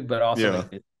dude, but also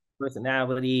like this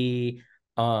personality.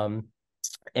 And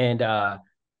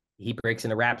he breaks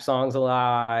into rap songs a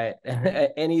lot,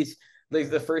 and he's like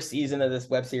the first season of this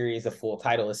web series, the full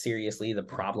title is Sirius Lee, the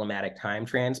problematic time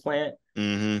transplant.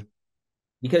 Mm-hmm.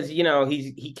 Because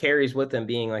he carries with him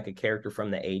being like a character from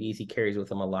the 80s. He carries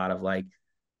with him a lot of like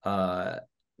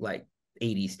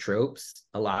 80s tropes,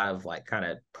 a lot of like kind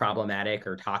of problematic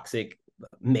or toxic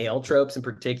male tropes in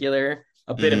particular,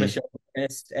 a bit of a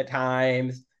chauvinist at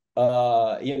times,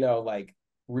 like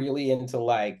really into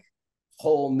like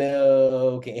whole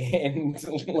milk and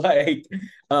like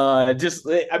just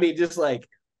like like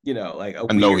a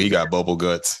I know weird he got bubble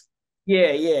guts.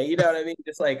 yeah, you know what I mean?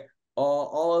 Just like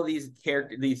all of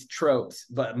these tropes,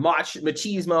 but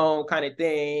machismo kind of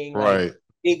thing, like Right.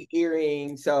 big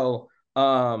earrings. So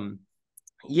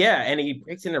yeah, and he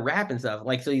breaks into rap and stuff.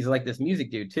 Like, so he's like this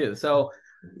music dude too. So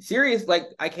Sirius, like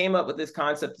I came up with this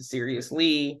concept of Sirius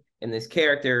Lee and this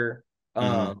character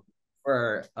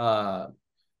for a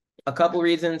couple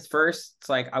reasons. First, it's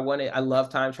like I love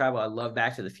time travel. I love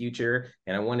Back to the Future,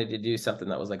 and I wanted to do something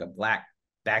that was like a black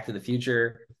Back to the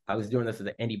Future. I was doing this with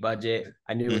an indie budget.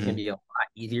 I knew it was going to be a lot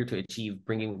easier to achieve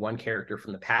bringing one character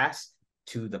from the past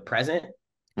to the present.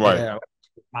 Right. And then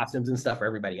costumes and stuff for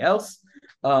everybody else.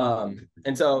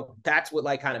 And so that's what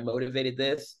like kind of motivated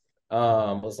this.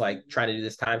 Was like trying to do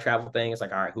this time travel thing. It's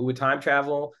like, all right, who would time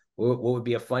travel? What would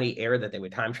be a funny era that they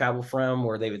would time travel from,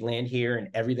 where they would land here and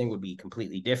everything would be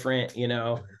completely different,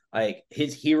 like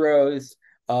his heroes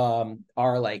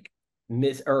are like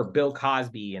Bill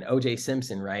Cosby and OJ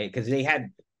Simpson, right? Because they had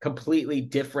completely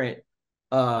different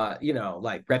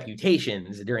like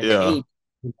reputations during the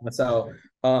 80s. So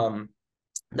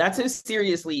that's who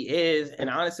Sirius Lee is. And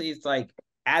honestly, it's like,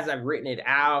 as I've written it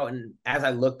out and as I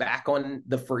look back on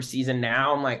the first season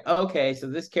now, I'm like, okay, so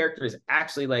this character is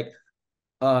actually like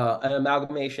an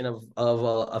amalgamation of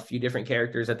a few different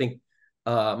characters. I think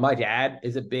my dad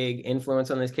is a big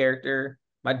influence on this character.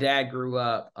 My dad grew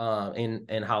up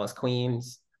in Hollis,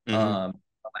 Queens,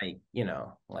 like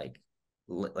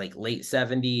like late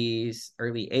 70s,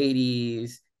 early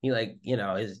 80s. He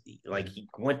is like he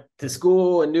went to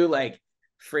school and knew like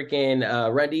freaking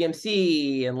Run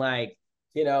DMC and like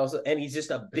and he's just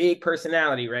a big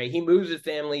personality, right? He moves his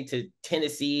family to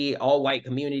Tennessee, all white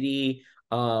community,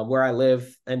 where I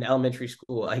live in elementary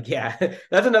school. Like, yeah,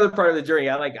 that's another part of the journey.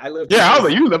 I lived. Yeah, I was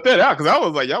like, you left that out because I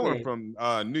was like, y'all went from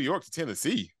New York to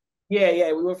Tennessee.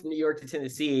 Yeah, we went from New York to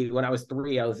Tennessee. When I was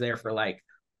 3, I was there for like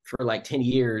 10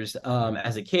 years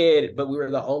as a kid, but we were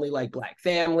the only like black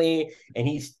family, and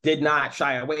he did not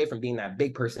shy away from being that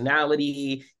big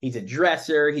personality. He's a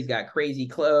dresser, he's got crazy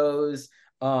clothes,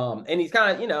 and he's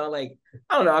kind of like,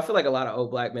 I don't know, I feel like a lot of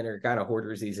old black men are kind of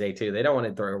hoarders these days too. They don't want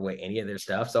to throw away any of their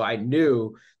stuff. So I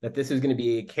knew that this was going to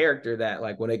be a character that,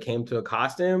 like, when it came to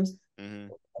costumes, let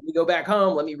me go back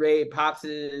home, let me raid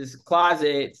Pops's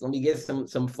closets, let me get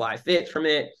some fly fits from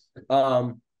it.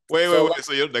 Wait.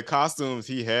 So the costumes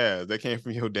he has, that came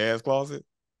from your dad's closet?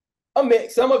 A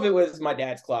mix. Some of it was my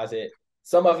dad's closet.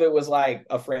 Some of it was like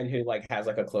a friend who like has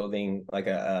like a clothing, like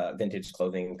a vintage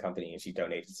clothing company, and she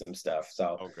donated some stuff.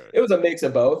 So it was a mix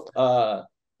of both. But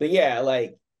yeah,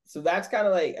 like, so that's kind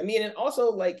of like, I mean, and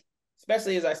also like,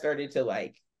 especially as I started to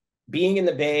like being in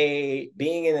the Bay,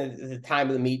 being in the time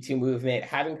of the Me Too movement,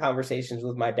 having conversations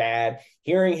with my dad,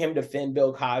 hearing him defend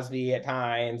Bill Cosby at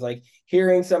times, like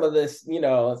hearing some of this,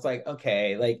 it's like,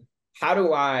 okay, like, how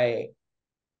do I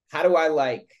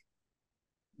like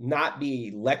not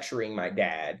be lecturing my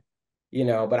dad,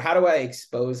 but how do I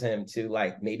expose him to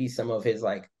like maybe some of his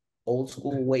like old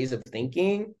school ways of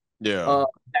thinking, that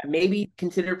may be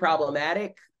considered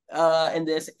problematic in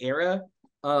this era.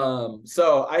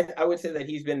 So I would say that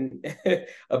he's been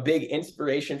a big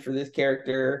inspiration for this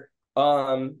character.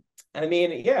 I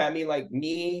mean, like,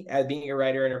 me as being a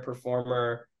writer and a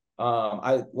performer,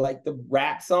 I like the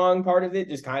rap song part of it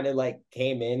just kind of like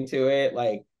came into it.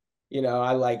 Like,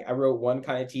 I wrote one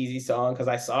kind of cheesy song because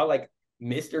I saw like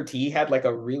Mr. T had like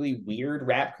a really weird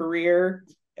rap career,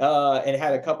 and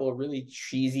had a couple of really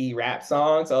cheesy rap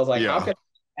songs. So I was like, how can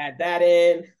I add that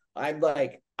in? I'm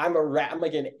like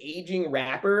an aging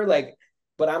rapper, like,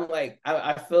 but I'm like,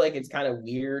 I feel like it's kind of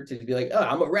weird to be like, oh,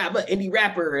 I'm an indie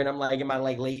rapper, and I'm like in my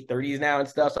like late 30s now and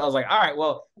stuff. So I was like, all right,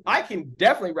 well, I can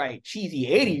definitely write cheesy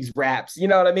 80s raps, you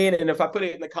know what I mean? And if I put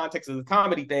it in the context of the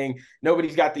comedy thing,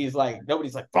 nobody's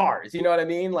like bars, you know what I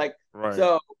mean? Like,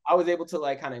 so I was able to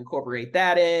like kind of incorporate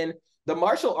that in. The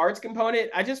martial arts component,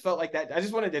 I just felt like that. I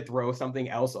just wanted to throw something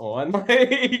else on. like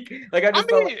I just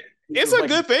felt like it's a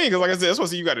good thing, because like I said, that's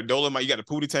what you got a Dolomite, you got a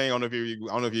Pootie Tang. I don't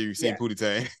know if you've seen Pootie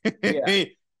Tang.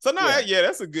 So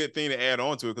that's a good thing to add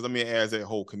on to it, because I mean, it adds that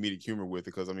whole comedic humor with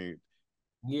it. Because I mean,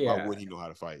 why wouldn't he know how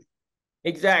to fight?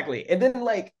 Exactly. And then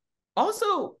like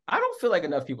Also, I don't feel like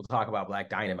enough people talk about Black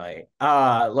Dynamite.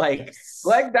 Like Yes.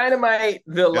 Black Dynamite,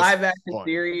 the That's live action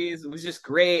funny. series was just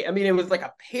great. I mean, it was like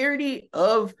a parody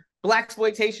of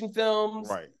blaxploitation films.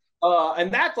 Right.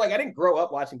 And that's like I didn't grow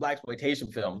up watching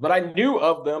blaxploitation films, but I knew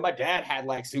of them. My dad had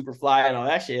like Superfly and all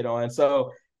that shit on.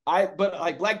 So but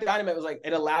like Black Dynamite was like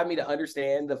it allowed me to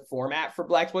understand the format for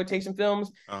blaxploitation films.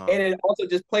 Uh-huh. And it also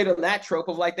just played on that trope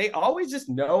of like they always just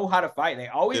know how to fight. They They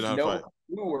always know how to know fight.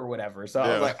 who or whatever. So I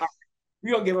was Yeah. like,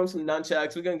 we're gonna give him some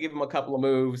nunchucks. We're gonna give him a couple of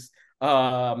moves.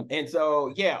 And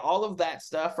so yeah, all of that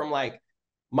stuff from like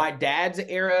my dad's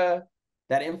era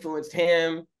that influenced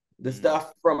him, the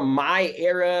stuff from my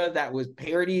era that was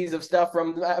parodies of stuff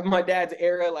from my dad's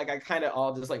era, like I kind of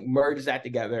all just like merged that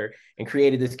together and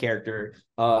created this character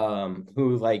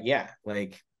who like yeah,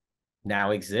 like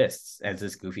now exists as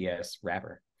this goofy ass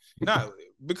rapper. Now,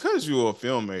 because you're a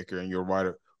filmmaker and you're a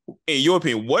writer, in your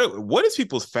opinion, what is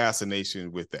people's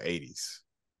fascination with the 80s?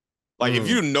 Like, if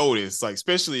you notice, like,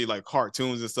 especially like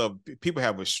cartoons and stuff, people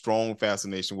have a strong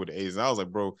fascination with the 80s. And I was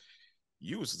like, bro,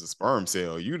 you was just a sperm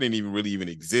cell. You didn't even really even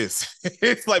exist.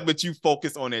 It's like, but you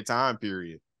focus on that time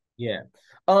period. Yeah.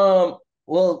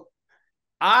 Well,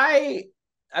 I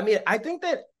mean, I think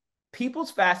that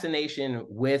people's fascination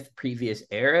with previous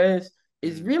eras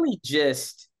is really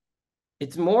just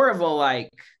it's more of a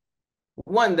like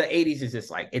one, the 80s is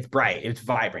just like it's bright, it's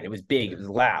vibrant, it was big, it was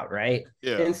loud, right?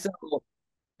 Yeah. And so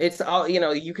it's all,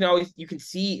 you can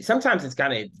see sometimes it's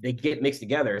kind of they get mixed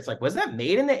together. It's like, was that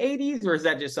made in the 80s or is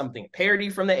that just something parody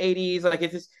from the 80s? Like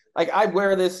it's just like I'd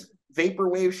wear this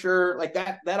vaporwave shirt, like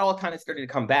that all kind of started to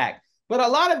come back. But a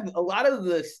lot of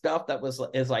the stuff that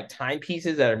is like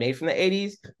timepieces that are made from the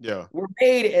 80s Yeah. were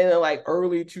made in the like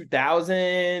early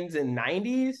 2000s and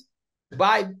 90s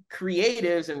by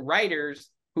creatives and writers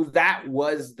who that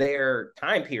was their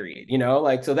time period,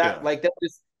 like so that like that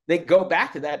was they go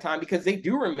back to that time because they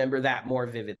do remember that more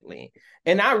vividly.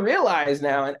 And I realize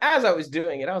now, and as I was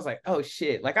doing it, I was like, oh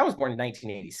shit, like I was born in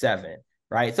 1987,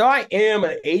 right? So I am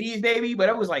an 80s baby, but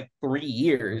it was like 3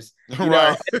 years,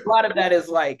 Right. a lot of that is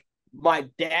like my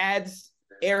dad's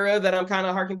era that I'm kind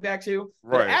of harking back to.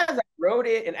 But Right. as I wrote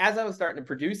it and as I was starting to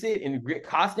produce it in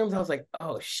costumes, I was like,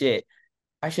 oh shit,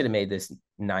 I should have made this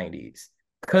 90s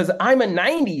because I'm a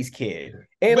 90s kid.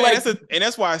 And But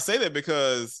that's why I say that,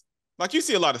 because like you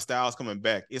see a lot of styles coming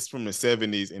back. It's from the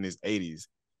 70s and it's 80s.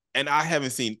 And I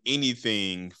haven't seen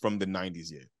anything from the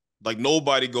 90s yet. Like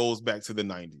nobody goes back to the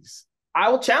 90s. I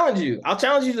will challenge you. I'll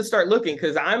challenge you to start looking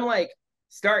because I'm like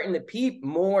starting to peep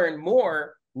more and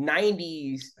more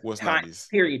 90s What's time 90s?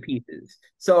 period pieces.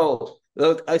 So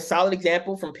a solid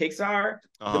example from Pixar,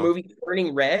 the movie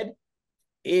Turning Red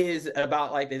is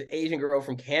about like this Asian girl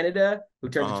from Canada who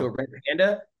turns into a red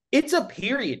panda. It's a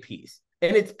period piece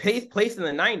and it's placed in the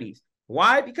 90s.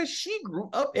 Why? Because she grew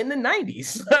up in the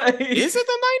 90s. Is it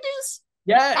the 90s?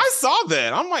 Yes. I saw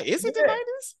that. I'm like, is it the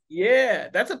 90s? Yeah,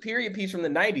 that's a period piece from the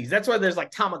 90s. That's why there's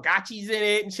like Tamagotchis in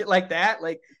it and shit like that.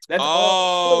 Like that's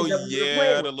all that we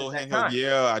yeah, the little handheld.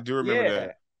 Yeah, I do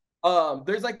remember that.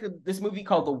 There's like this movie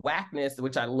called The Whackness,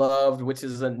 which I loved, which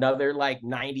is another like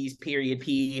 90s period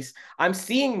piece. I'm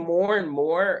seeing more and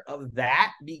more of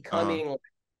that becoming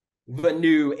the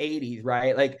new 80s,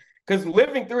 right? Like, because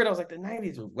living through it, I was like, the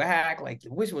 90s was whack. Like, I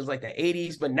wish it was like the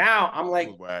 80s. But now I'm like,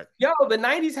 yo, the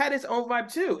 90s had its own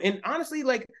vibe too. And honestly,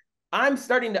 like, I'm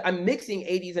mixing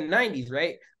 80s and 90s,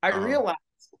 right? I realized,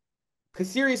 because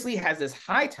Sirius Lee has this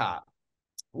high top,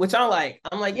 which I'm like,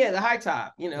 yeah, the high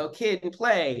top, kid and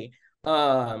play.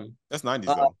 That's 90s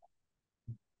though.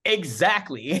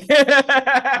 Exactly.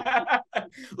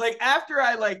 Like after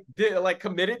I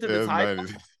committed to this high top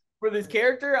for this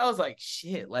character, I was like,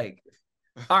 shit, like,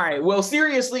 all right, well,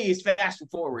 seriously, he's fast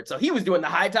forward. So he was doing the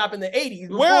high top in the 80s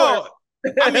before. Well,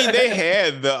 I mean, they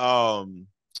had the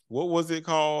what was it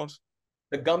called?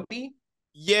 The Gumby?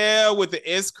 Yeah, with the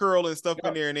S curl and stuff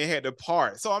in there, and they had the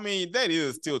part. So I mean, that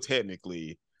is still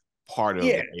technically part of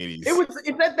the 80s.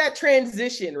 It's at that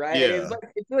transition, right? Yeah.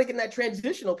 It's like in that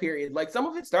transitional period. Like some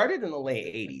of it started in the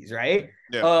late 80s, right?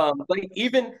 Yeah. Like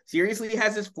even Seriously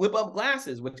has his flip up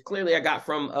glasses, which clearly I got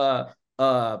from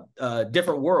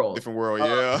Different World. Different World,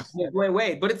 yeah.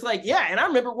 Wait. But it's like, yeah, and I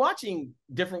remember watching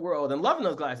Different World and loving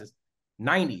those glasses.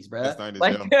 90s, bro. That's 90s,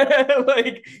 like, yeah.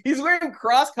 like he's wearing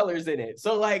cross colors in it.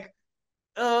 So like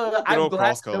I'm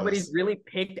glad nobody's really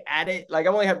picked at it. Like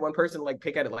I've only had one person like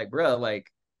pick at it like, bro,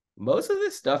 like most of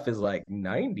this stuff is like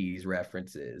 90s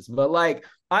references. But like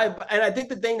I think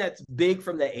the thing that's big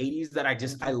from the 80s that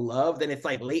I loved, and it's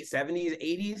like late 70s,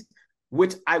 80s,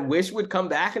 which I wish would come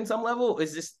back in some level,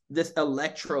 is this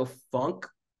electro funk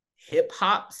hip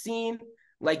hop scene.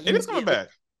 Like it is coming back.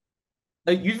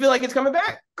 You feel like it's coming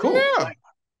back? Cool. Yeah, Like,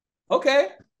 okay.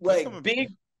 it's Like coming.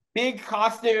 big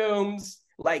costumes,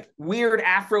 like weird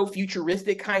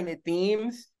Afro-futuristic kind of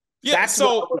themes. Yeah, That's what I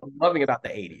so was loving about the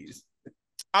 80s.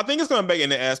 I think it's coming back in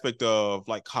the aspect of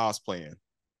like cosplaying.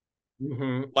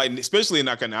 Mm-hmm. Like especially in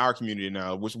like in our community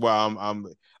now, which while I'm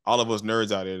all of us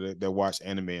nerds out there that watch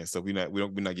anime and stuff, we're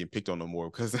not getting picked on no more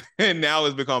because now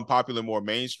it's become popular, more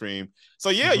mainstream. So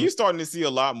yeah, Mm-hmm. you're starting to see a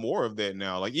lot more of that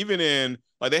now. Like even in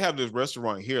like they have this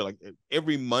restaurant here, like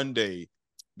every Monday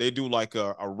they do like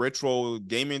a retro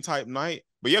gaming type night.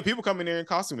 But yeah, people come in there in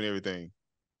costume and everything.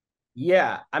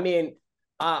 Yeah. I mean,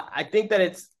 I think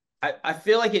that I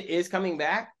feel like it is coming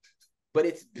back, but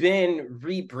it's been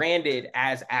rebranded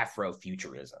as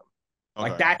Afrofuturism.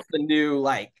 Like Okay. that's the new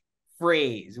like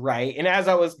phrase, right? And as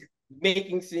I was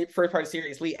making first part of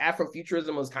Sirius Lee,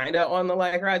 Afrofuturism was kind of on the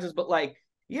like rises, but like,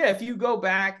 yeah, if you go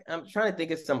back, I'm trying to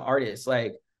think of some artists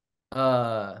like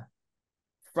uh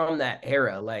from that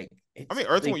era, like I it's mean,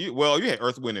 Earth, like you had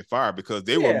Earth, Wind, and Fire because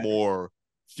they were yeah, more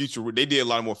future. They did a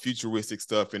lot more futuristic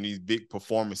stuff and these big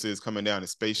performances coming down in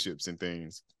spaceships and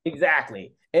things.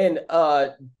 exactly. And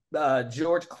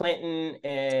George Clinton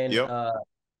and Yep.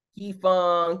 He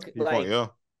Funk, You fun, like yeah.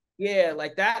 yeah,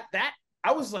 like that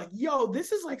I was like, yo,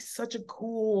 this is like such a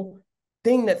cool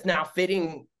thing that's now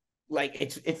fitting, like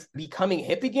it's becoming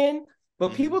hip again.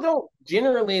 But Mm-hmm. people don't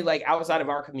generally like outside of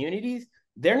our communities,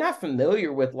 they're not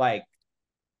familiar with like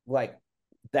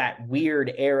that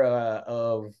weird era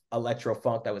of electro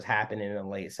funk that was happening in the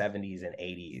late 70s and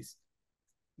 80s.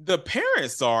 The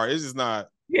parents are. It's just not.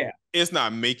 Yeah, It's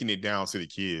not making it down to the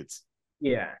kids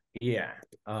yeah, yeah.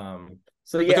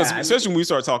 So yeah, because I mean, especially when we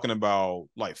start talking about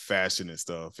like fashion and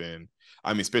stuff, and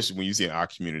I mean especially when you see in our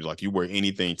community, like you wear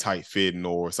anything tight fitting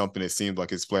or something that seems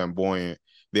like it's flamboyant,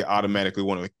 they automatically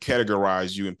want to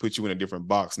categorize you and put you in a different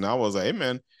box. And I was like, hey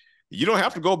man, you don't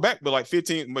have to go back but like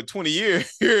 15 but 20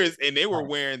 years and they were right,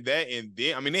 wearing that and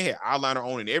then I mean they had eyeliner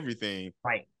on and everything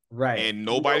right, right. and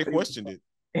nobody Nobody, questioned it.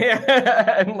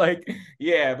 yeah, and like,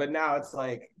 yeah, but now it's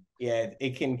like, yeah,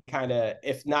 it can kind of,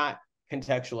 if not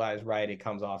contextualized right, it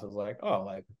comes off as like, oh,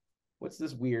 like, what's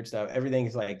this weird stuff? Everything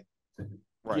is like, you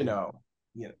Right. know,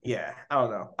 yeah, I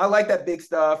don't know. I like that big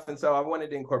stuff, and so I wanted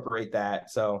to incorporate that.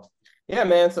 So, yeah,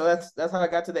 man. So that's how I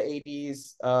got to the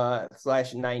 80s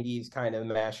slash 90s kind of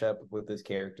mashup with this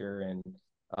character and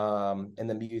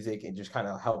the music. It just kind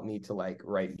of helped me to like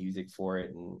write music for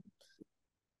it, and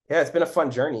yeah, it's been a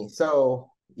fun journey. So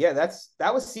yeah,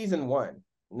 that was season one,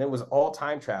 and it was all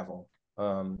time travel,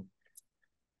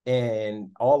 and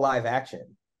all live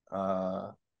action,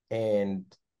 and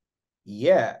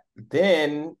yeah,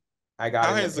 then I got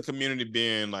How into has the community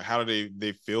been like? How do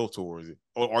they feel towards it,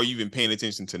 or are you even paying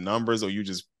attention to numbers, or you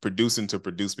just producing to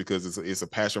produce because it's a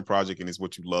passion project and it's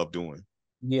what you love doing?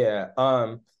 yeah.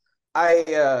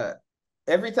 I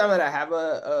every time that I have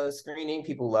a screening,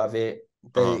 people love it.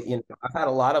 Uh-huh. I've had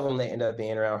a lot of them that end up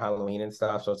being around Halloween and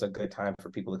stuff, so it's a good time for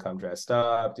people to come dressed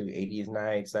up, do 80s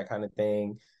nights, that kind of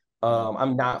thing. Mm-hmm.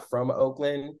 I'm not from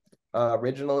Oakland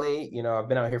originally. I've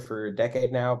been out here for a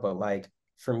decade now, but like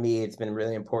for me, it's been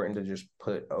really important to just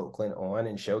put Oakland on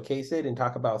and showcase it and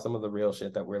talk about some of the real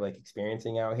shit that we're like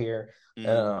experiencing out here.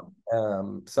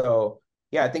 Mm-hmm. So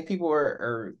yeah, I think people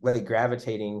are like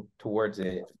gravitating towards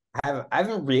it. I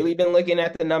haven't really been looking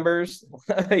at the numbers.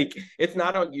 Like it's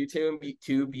not on YouTube.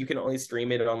 YouTube, you can only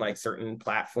stream it on like certain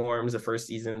platforms. The first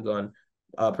season's on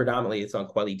predominantly it's on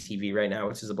Quelly TV right now,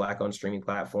 which is a black-owned streaming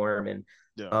platform. And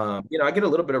Yeah. I get a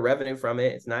little bit of revenue from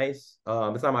it. It's nice.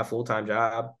 It's not my full-time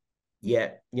job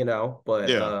yet, but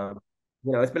Yeah.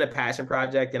 it's been a passion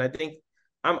project. And I think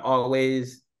I'm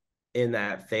always in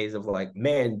that phase of like,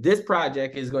 man, this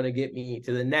project is going to get me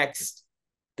to the next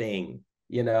thing,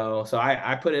 So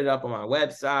I put it up on my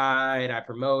website, I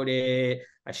promote it,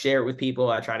 I share it with people,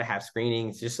 I try to have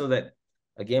screenings just so that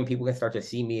again people can start to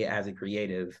see me as a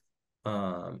creative,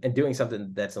 and doing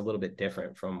something that's a little bit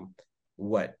different from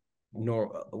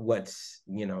what's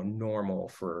normal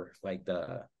for like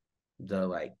the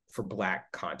like for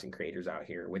black content creators out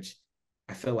here, which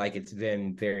I feel like it's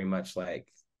been very much like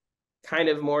kind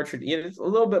of more it's a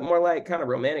little bit more like kind of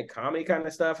romantic comedy kind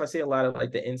of stuff. I see a lot of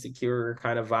like the insecure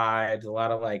kind of vibes, a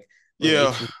lot of like Yeah.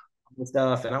 relationship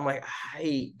stuff, and I'm like,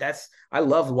 I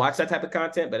love to watch that type of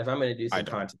content, but if I'm going to do I some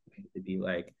don't. content, to be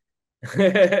like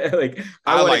like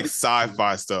I I want like to be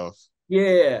sci-fi stuff.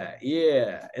 yeah,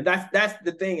 yeah. And that's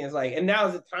the thing is like, and now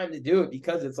is the time to do it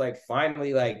because it's like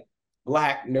finally like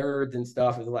black nerds and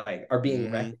stuff is like are being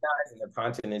Mm-hmm. recognized and their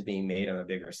content is being made on a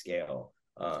bigger scale.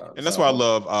 And that's why I So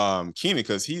love Keenan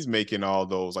because he's making all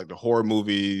those like the horror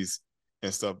movies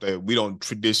and stuff that we don't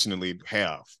traditionally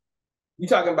have. You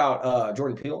talking about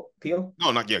Jordan Peele? Peele?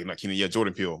 No, not Keenan. Yeah,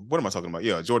 Jordan Peele. What am I talking about?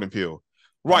 Yeah, Jordan Peele.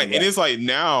 Oh Right. And yeah, it's like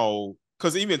now,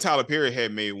 because even Tyler Perry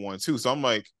had made one too. So I'm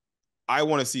like, I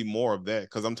want to see more of that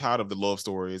because I'm tired of the love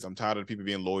stories. I'm tired of people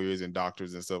being lawyers and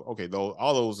doctors and stuff. Okay, though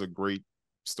all those are great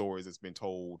stories that's been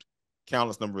told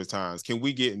countless number of times. Can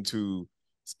we get into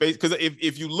space? Because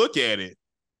if you look at it,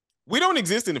 we don't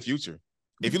exist in the future.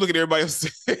 If you look at everybody else,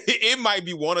 it might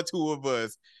be one or two of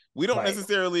us. We don't right,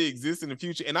 necessarily exist in the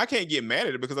future. And I can't get mad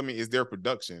at it because I mean it's their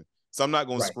production. So I'm not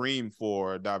gonna right. scream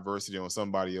for diversity on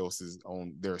somebody else's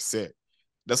on their set.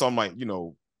 That's why I'm like,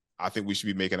 I think we should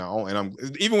be making our own. And I'm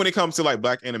even when it comes to like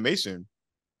black animation,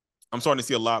 I'm starting to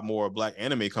see a lot more black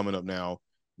anime coming up now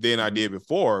than I did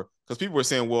before. Because people were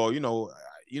saying, well,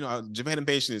 Japan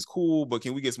animation is cool, but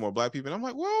can we get some more black people? And I'm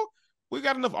like, well, we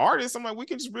got enough artists. I'm like, we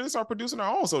can just really start producing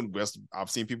our own. So I've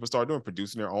seen people start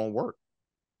producing their own work.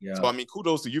 So Yeah. I mean,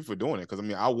 kudos to you for doing it. Because I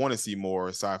mean, I want to see more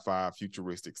sci-fi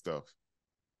futuristic stuff.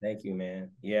 Thank you, man.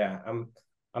 Yeah,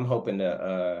 I'm hoping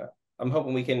to I'm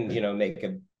hoping we can, make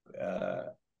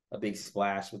a big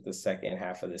splash with the second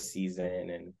half of the season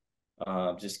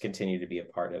and just continue to be a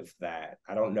part of that.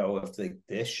 I don't know if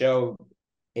this show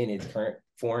in its current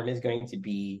form is going to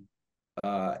be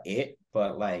it,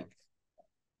 but like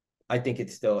I think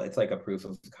it's like a proof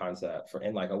of concept for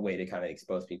and like a way to kind of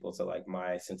expose people to like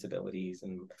my sensibilities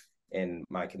and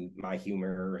my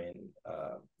humor and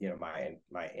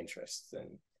my interests, and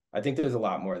I think there's a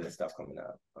lot more of this stuff coming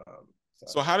up.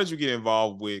 So how did you get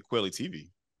involved with Quelly TV?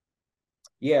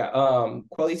 Yeah,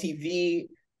 Quelly TV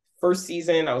first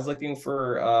season, I was looking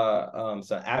for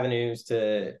some avenues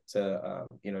to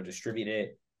distribute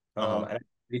it. And I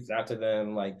reached out to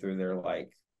them like through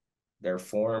their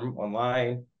form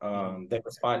online. They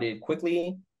responded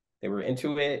quickly. They were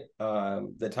into it.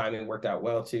 The timing worked out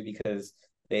well too because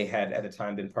they had at the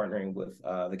time been partnering with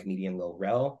the comedian Lil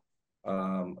Rel,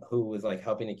 who was like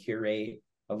helping to curate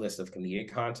a list of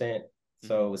comedic content.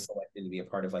 So it was selected to be a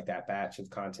part of like that batch of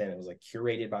content. It was like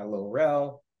curated by Lil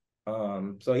Rel.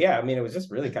 So yeah, I mean, it was just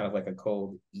really kind of like a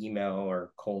cold email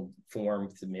or cold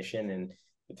form submission, and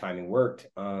the timing worked.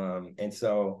 And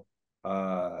so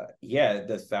yeah,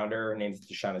 the founder, her name's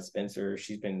Deshauna Spencer.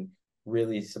 She's been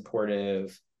really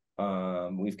supportive.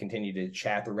 We've continued to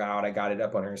chat throughout. I got it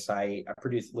up on her site. I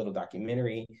produced a little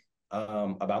documentary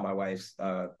about my wife's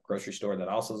grocery store that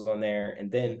also is on there.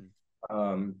 And then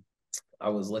I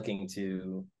was looking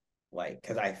to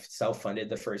because I self-funded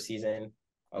the first season.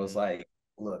 I was like,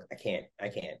 look, I can't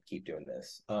keep doing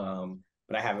this.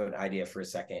 But I have an idea for a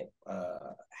second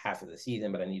half of the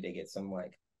season, but I need to get some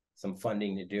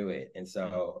funding to do it. And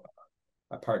so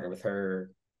I partnered with her,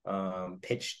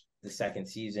 pitched the second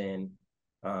season,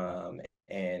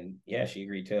 and yeah, she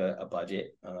agreed to a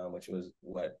budget, which was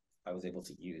what I was able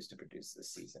to use to produce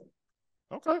this season.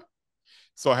 Okay.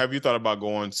 So have you thought about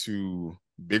going to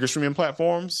bigger streaming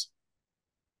platforms?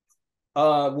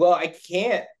 Well, I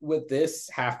can't with this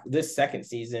second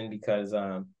season because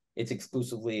it's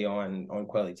exclusively on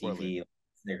Quelly TV,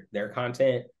 their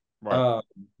content. Right.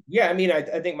 Yeah, I mean, I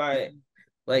think I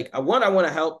want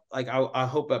to help. Like, I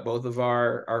hope that both of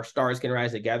our stars can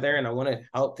rise together, and I want to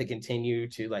help to continue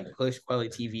to like push Quelly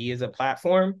TV as a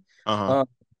platform.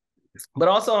 But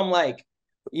also, I'm like,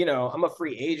 I'm a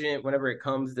free agent whenever it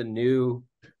comes to new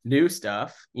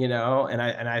stuff, and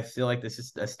I feel like this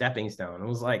is a stepping stone. It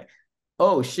was like,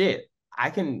 oh shit, I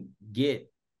can get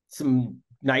some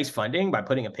nice funding by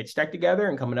putting a pitch deck together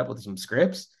and coming up with some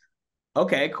scripts.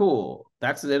 Okay, cool.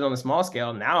 That's it on a small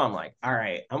scale. Now I'm like, all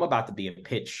right, I'm about to be a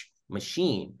pitch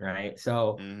machine, right?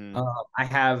 So I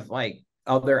have like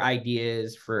other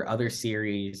ideas for other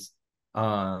series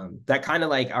that kind of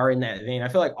like are in that vein. I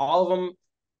feel like all of them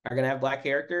are gonna have black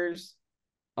characters.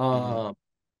 All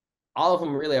of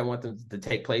them really, I want them to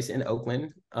take place in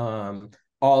Oakland. All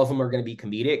of them are gonna be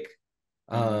comedic.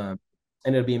 And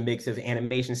it'll be a mix of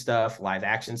animation stuff, live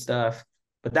action stuff.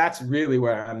 But that's really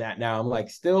where I'm at now. I'm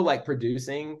like still like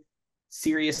producing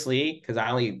Sirius Lee because I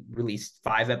only released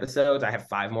 5 episodes. I have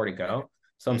 5 more to go.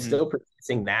 So I'm still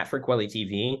producing that for Quelly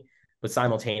TV. But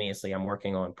simultaneously, I'm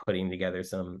working on putting together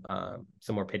some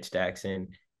more pitch decks and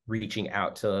reaching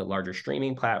out to larger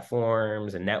streaming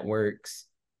platforms and networks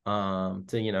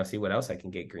to see what else I can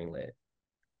get greenlit.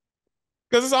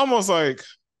 Because it's almost like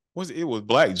it was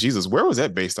Black Jesus. Where was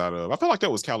that based out of? I feel like that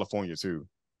was California too.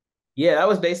 Yeah, that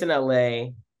was based in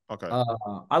LA. Okay.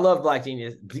 I love Black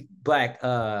Jesus.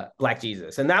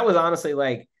 And that was honestly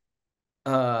like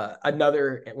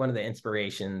another one of the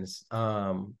inspirations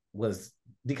was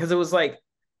because it was like,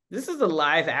 this is a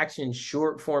live action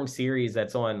short form series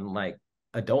that's on like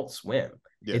Adult Swim.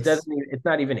 Yes. It's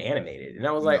not even animated. And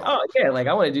I was like, oh yeah, like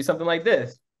I want to do something like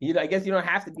this. I guess you don't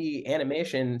have to be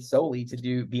animation solely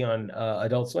to be on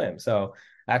Adult Swim. So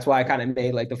that's why I kind of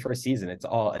made like the first season. It's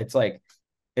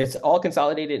all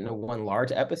consolidated into one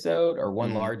large episode or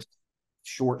one large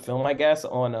short film, I guess,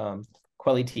 on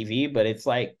Quelly TV, but it's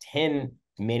like 10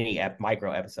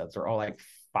 micro episodes. They're all like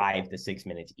 5 to 6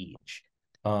 minutes each.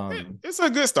 It's a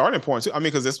good starting point too. I mean,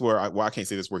 because that's where I can't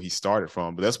say that's where he started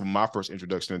from, but that's where my first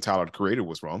introduction to Tyler the Creator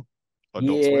was from.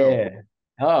 Adult Swim.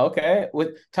 Oh, okay.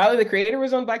 With Tyler the Creator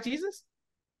was on Black Jesus?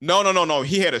 No.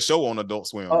 He had a show on Adult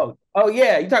Swim. Oh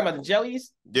yeah. You talking about the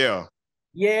Jellies? Yeah.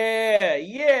 Yeah.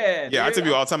 Yeah, I tell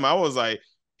you all the time. I was like,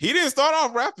 he didn't start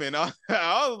off rapping. I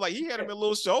was like, he had a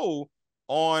little show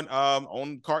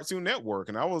on Cartoon Network,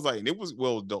 and I was like, it was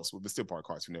Adult Swim, but still part of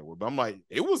Cartoon Network. But I'm like,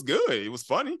 it was good. It was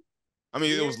funny. I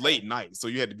mean, it was late night, so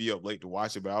you had to be up late to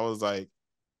watch it. But I was like,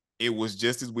 it was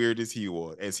just as weird as he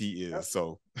is.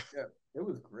 So yeah, it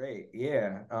was great.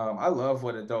 Yeah, I love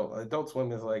what Adult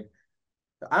Swim is like.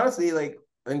 Honestly, like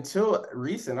until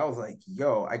recent, I was like,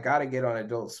 yo, I gotta get on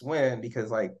Adult Swim because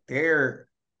like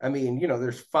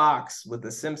there's Fox with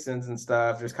The Simpsons and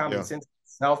stuff. There's Comedy Central,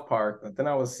 South Park, but then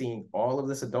I was seeing all of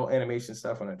this adult animation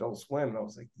stuff on Adult Swim, and I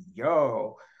was like,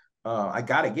 yo, I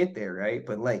gotta get there, right?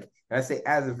 But like, and I say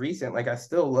as of recent, like I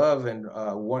still love and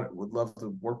would love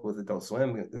to work with Adult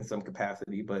Swim in some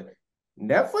capacity, but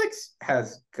Netflix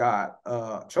has got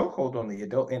a chokehold on the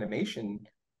adult animation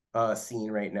scene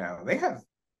right now. They have,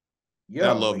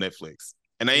 I love Netflix,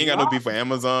 and I ain't got no beef for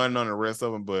Amazon on the rest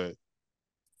of them, but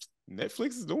Netflix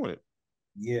is doing it.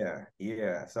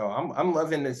 Yeah. So I'm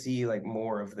loving to see like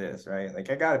more of this, right? Like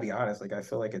I gotta be honest, like I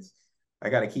feel like I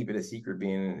gotta keep it a secret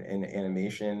being in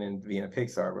animation and being a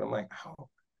Pixar, but I'm like,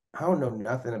 I don't know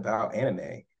nothing about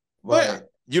anime. But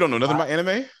you don't know nothing about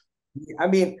anime? I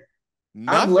mean,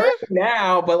 nothing? I'm learning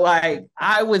now, but like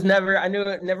I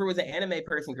never was an anime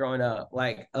person growing up.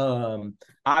 Like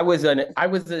I was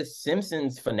a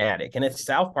Simpsons fanatic and a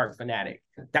South Park fanatic.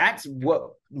 That's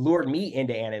what lured me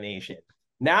into animation.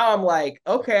 Now I'm like,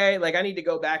 okay, like I need to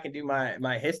go back and do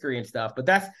my history and stuff. But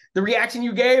that's the reaction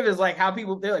you gave is like how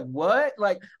they're like, what?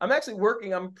 Like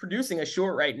I'm producing a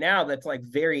short right now that's like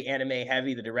very anime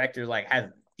heavy. The director like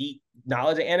has deep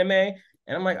knowledge of anime. And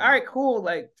I'm like, all right, cool.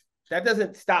 Like that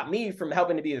doesn't stop me from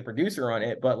helping to be the producer on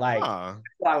it. But like I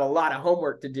have a lot of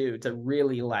homework to do to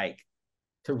really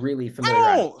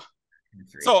familiarize.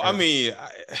 So I mean,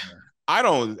 I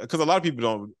don't, because a lot of people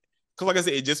don't, because like I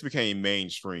said, it just became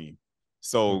mainstream.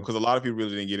 So, because a lot of people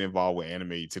really didn't get involved with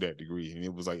anime to that degree. And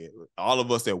it was like all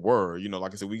of us that were,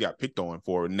 like I said, we got picked on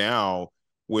for it. Now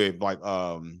with like,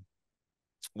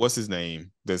 what's his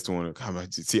name that's doing it? I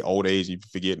see old age, you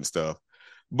forgetting stuff.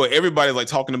 But everybody's like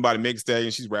talking about it. Meg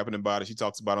Stallion, she's rapping about it. She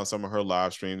talks about it on some of her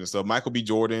live streams and stuff. Michael B.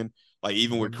 Jordan, like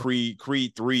even with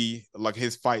Creed 3, like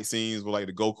his fight scenes were like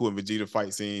the Goku and Vegeta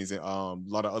fight scenes and a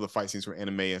lot of other fight scenes from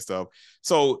anime and stuff.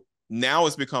 So now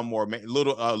it's become more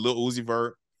Lil Uzi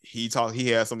Vert. He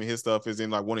has some of his stuff is in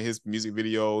like one of his music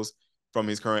videos from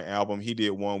his current album. He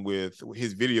did one with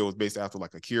his videos based after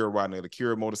like Akira riding an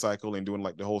Akira motorcycle and doing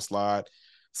like the whole slide.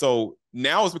 So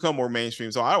now it's become more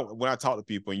mainstream. So when I talk to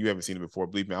people and you haven't seen it before,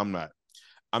 believe me, I'm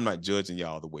not judging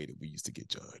y'all the way that we used to get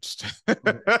judged.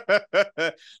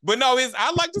 But no,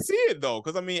 I like to see it though,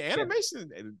 because I mean, anime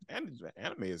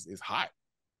is hot.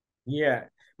 Yeah,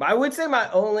 but I would say my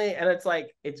only, and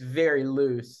it's very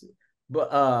loose,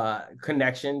 but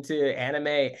connection to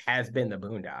anime has been the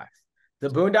Boondocks. The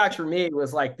Boondocks for me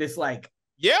was like this, like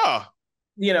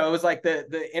it was like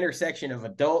the intersection of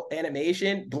adult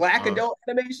animation, black adult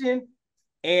animation,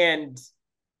 and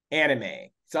anime.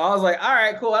 So I was like, all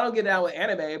right, cool. I don't get down with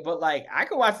anime, but like I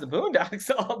can watch the Boondocks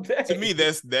all day. To me,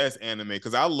 that's anime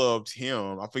because I loved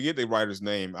him. I forget the writer's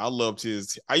name. I loved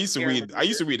his. I used to read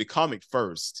the comic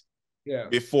first. Yeah.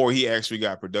 Before he actually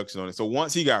got production on it. So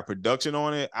once he got production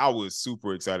on it, I was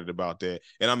super excited about that.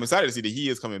 And I'm excited to see that he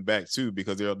is coming back too,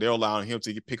 because they're allowing him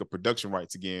to pick up production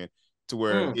rights again to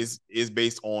where it's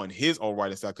based on his own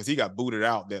writing style, because he got booted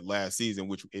out that last season,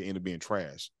 which ended up being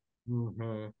trash.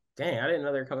 Mm-hmm. Dang, I didn't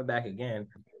know they were coming back again.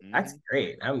 That's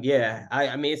great. I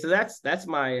mean, so that's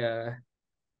my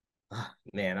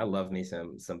man, I love me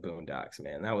some Boondocks,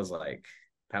 man. That was like,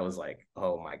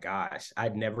 oh my gosh.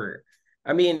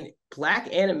 Black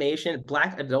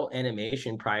adult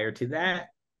animation prior to that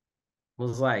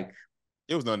was like,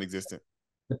 it was non-existent.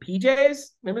 The PJs,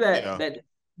 remember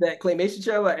that claymation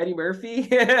show about Eddie Murphy?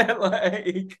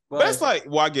 That's like,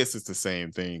 well, I guess it's the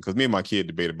same thing, because me and my kid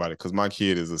debate about it, because my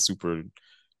kid is a super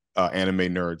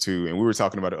anime nerd too, and we were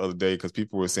talking about it the other day because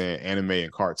people were saying anime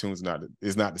and cartoons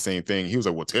is not the same thing. He was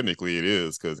like, well, technically it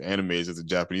is, because anime is just a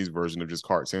Japanese version of just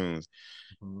cartoons.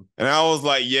 And I was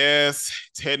like, yes,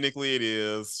 technically it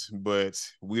is, but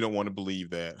we don't want to believe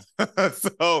that.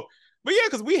 So, but yeah,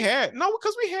 because we had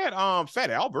Fat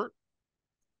Albert.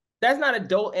 That's not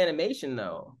adult animation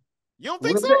though. You don't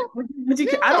think Was so?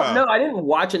 it? I don't Yeah. know. I didn't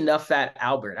watch enough Fat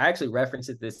Albert. I actually referenced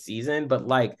it this season, but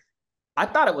like I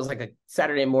thought it was like a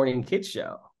Saturday morning kids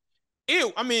show.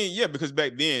 I mean, yeah, because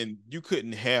back then you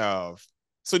couldn't have.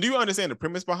 So, do you understand the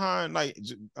premise behind like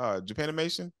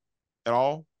Japanimation at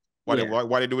all? Yeah,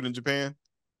 Why they do it in Japan?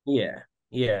 yeah,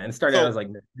 yeah. And started out as So like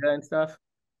Ninja and stuff.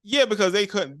 yeah, because they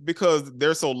couldn't because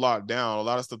they're so locked down. A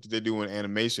lot of stuff that they do in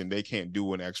animation, they can't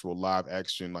do in actual live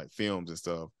action like films and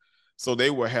stuff. So they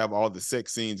would have all the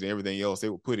sex scenes and everything else. They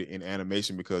would put it in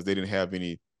animation because they didn't have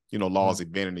any, laws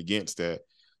banning against that.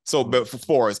 So, but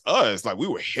for us, like we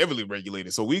were heavily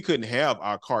regulated, so we couldn't have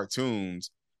our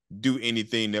cartoons do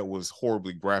anything that was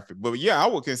horribly graphic. But yeah, I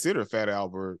would consider Fat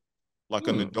Albert like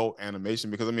an adult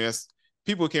animation because I mean that's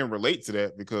people can relate to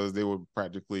that because they were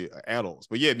practically adults.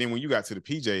 But yeah, then when you got to the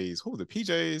PJs, who was the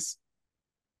PJs?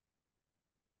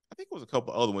 I think it was a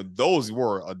couple other ones. Those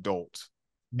were adult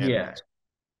Yeah, animation.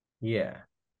 yeah,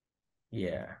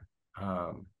 yeah.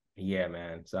 Yeah,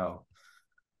 man. So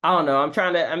I don't know. I'm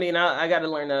trying to. I mean, I got to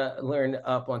learn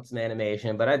up on some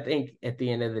animation, but I think at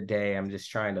the end of the day, I'm just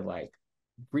trying to like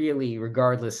really,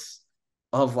 regardless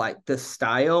of like the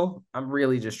style, I'm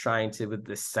really just trying to with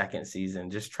the second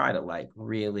season, just try to like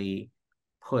really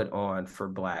put on for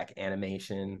Black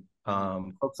animation.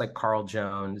 Folks like Carl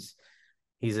Jones,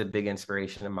 he's a big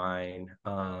inspiration of mine.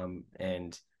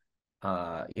 And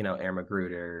Aaron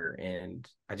Magruder, and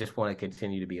I just want to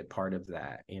continue to be a part of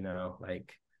that,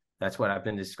 like that's what I've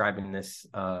been describing this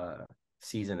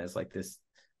season as like this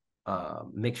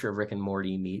mixture of Rick and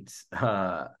Morty meets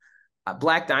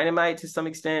Black Dynamite to some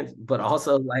extent, but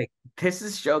also like this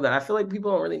is a show that I feel like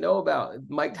people don't really know about,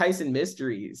 Mike Tyson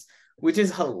Mysteries, which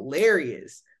is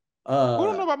hilarious. Who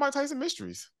don't know about Mike Tyson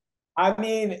Mysteries? I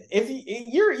mean, if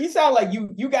you sound like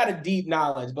you got a deep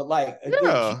knowledge, but like the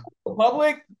Yeah.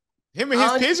 public, Him and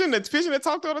his pigeon, the pigeon that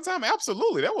talked all the time.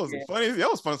 Absolutely. That was yeah, funny. That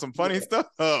was fun, some funny yeah.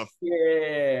 stuff.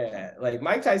 Yeah, like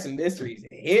Mike Tyson Mysteries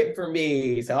hit for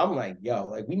me. So I'm like, yo,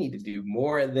 like we need to do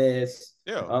more of this.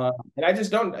 Yeah. And I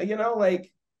just don't,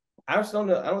 like I just don't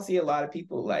know. I don't see a lot of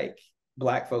people like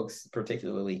Black folks,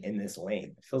 particularly in this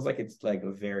lane. It feels like it's like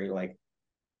a very like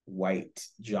white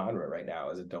genre right now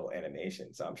as adult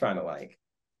animation. So I'm trying to like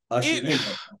usher,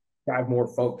 drive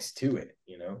more folks to it.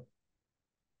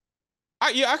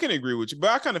 I can agree with you,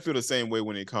 but I kind of feel the same way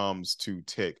when it comes to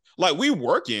tech. Like we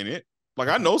work in it. Like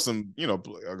I know some,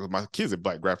 my kid's a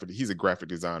black graphic. He's a graphic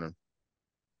designer.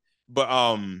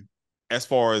 But as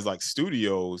far as like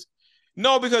studios,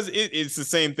 no, because it's the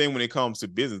same thing when it comes to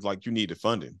business. Like you need the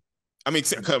funding. I mean,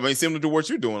 similar to what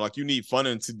you're doing. Like you need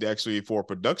funding to actually for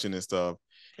production and stuff.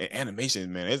 And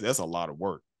animation, man, that's a lot of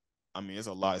work. I mean, it's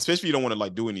a lot, especially if you don't want to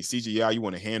like do any CGI. You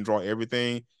want to hand draw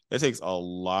everything. That takes a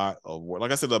lot of work.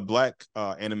 Like I said, the black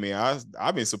anime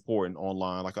I've been supporting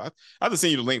online. Like I have to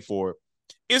send you the link for it.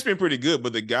 It's been pretty good,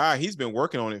 but the guy he's been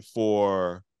working on it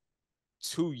for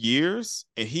 2 years,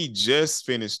 and he just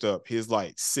finished up his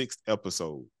like 6th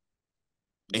episode,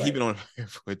 and he's been on it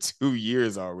for 2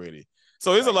 years already.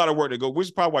 So there's a lot of work to go, which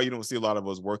is probably why you don't see a lot of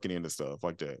us working into stuff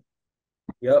like that.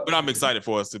 Yep. But I'm excited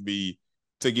for us to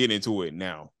get into it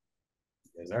now.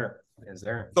 Is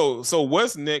there? So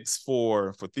what's next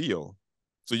for Theo?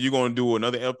 So you're gonna do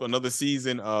another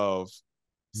season of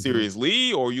Sirius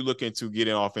Lee, or are you looking to get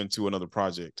off into another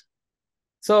project?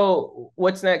 So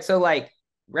what's next? So like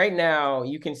right now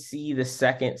you can see the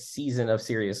second season of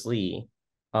Sirius Lee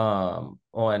on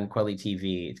Quelly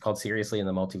TV. It's called Sirius Lee and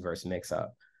the Multiverse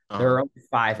Mix-Up. There are only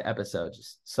 5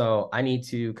 episodes. So I need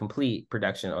to complete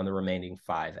production on the remaining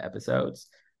 5 episodes.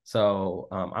 So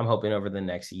I'm hoping over the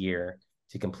next year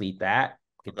to complete that,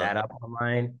 get that up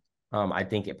online. I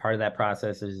think part of that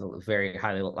process is a very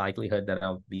high likelihood that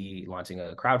I'll be launching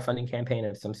a crowdfunding campaign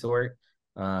of some sort.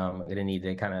 I'm going to need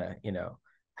to kind of,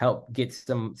 help get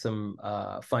some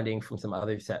funding from some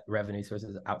other set revenue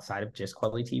sources outside of just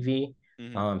Quelly TV. So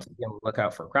be on the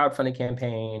lookout for a crowdfunding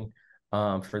campaign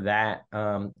for that.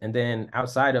 And then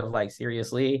outside of like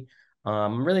Sirius Lee,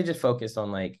 I'm really just focused on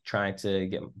like trying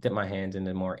to dip my hands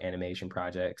into more animation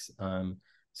projects.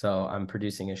 So I'm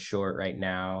producing a short right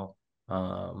now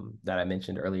that I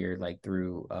mentioned earlier, like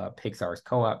through Pixar's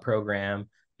co-op program.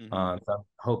 So I'm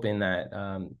hoping that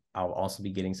I'll also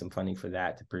be getting some funding for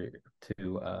that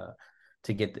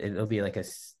to get. It'll be like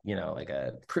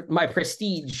my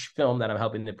prestige film that I'm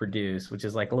helping to produce, which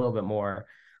is like a little bit more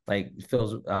like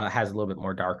has a little bit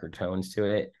more darker tones to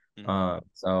it.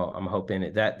 So I'm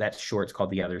hoping that short's called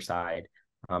The Other Side.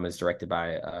 It's directed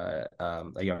by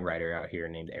a young writer out here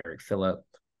named Eric Phillip.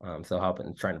 So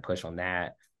helping trying to push on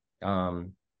that.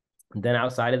 Then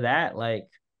outside of that, like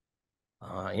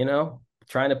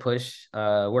trying to push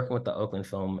working with the Oakland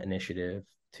Film Initiative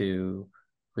to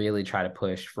really try to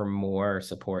push for more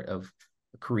support of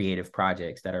creative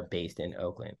projects that are based in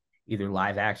Oakland, either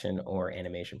live action or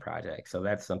animation projects. So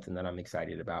that's something that I'm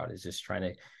excited about, is just trying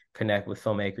to connect with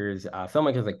filmmakers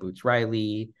like Boots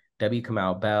Riley, W.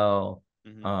 Kamau Bell,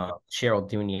 Cheryl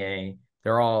Dunier.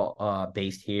 They're all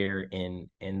based here in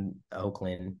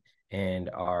Oakland and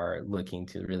are looking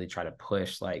to really try to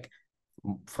push like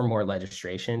for more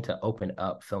legislation to open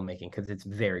up filmmaking, because it's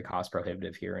very cost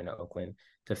prohibitive here in Oakland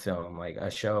to film. Like a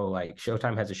show like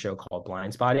Showtime has a show called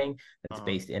Blind Spotting that's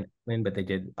based in Oakland, but they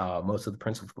did most of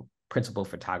the principal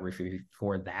photography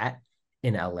for that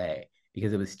in LA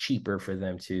because it was cheaper for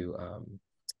them to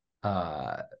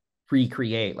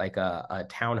recreate like a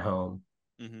townhome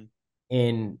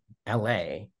in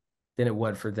LA than it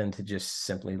would for them to just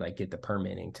simply like get the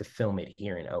permitting to film it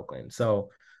here in Oakland. So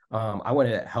I want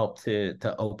to help to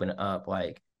open up,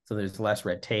 like, so there's less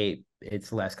red tape,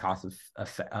 it's less cost of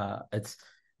it's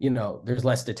there's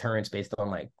less deterrence based on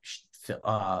like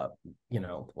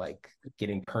like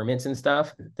getting permits and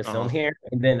stuff to film here,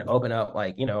 and then open up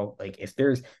like like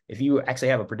if you actually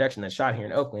have a production that's shot here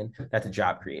in Oakland, that's a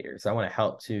job creator. So I want to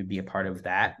help to be a part of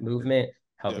that movement,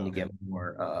 helping to get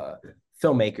more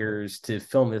filmmakers to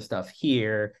film this stuff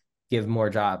here, give more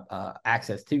job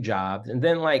access to jobs. And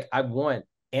then like I want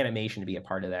animation to be a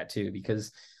part of that too,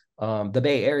 because the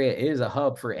Bay Area is a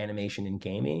hub for animation and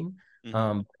gaming.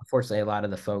 Unfortunately, a lot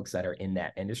of the folks that are in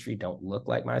that industry don't look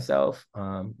like myself,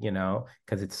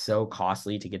 because it's so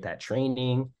costly to get that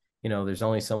training. There's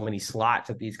only so many slots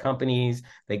at these companies.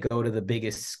 They go to the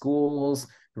biggest schools,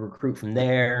 recruit from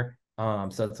there.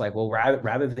 So it's like, well,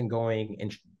 rather than going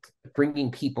and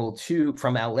bringing people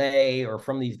from LA or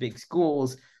from these big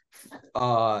schools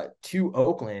to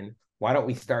Oakland, why don't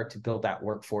we start to build that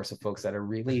workforce of folks that are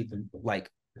really like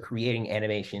creating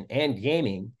animation and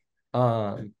gaming?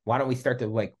 Why don't we start to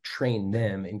like train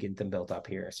them and get them built up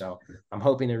here? So I'm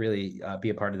hoping to really be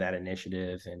a part of that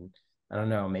initiative, and I don't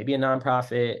know, maybe a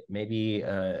nonprofit, maybe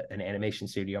an animation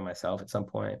studio myself at some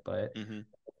point. But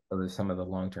those are some of the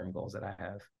long-term goals that I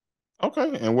have.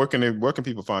 Okay, and where can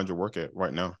people find your work at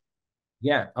right now?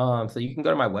 Yeah, so you can go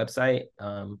to my website,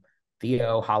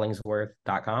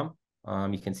 theohollingsworth.com.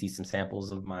 You can see some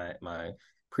samples of my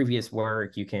previous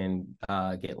work. You can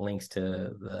get links to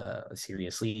the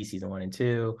Sirius Lee season 1 and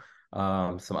 2.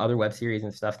 Some other web series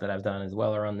and stuff that I've done as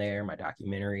well are on there. My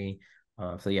documentary.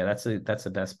 So yeah, that's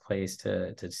the best place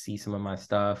to see some of my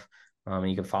stuff. And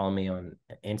you can follow me on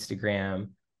Instagram.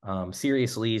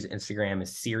 Sirius Lee's Instagram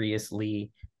is Sirius Lee,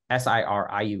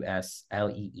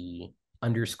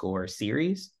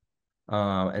 SIRIUSLEE_series.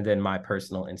 And then my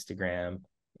personal Instagram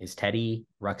is Teddy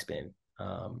Ruxpin.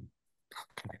 I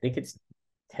think it's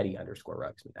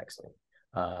Teddy_Ruxpin actually.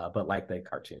 But like the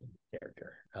cartoon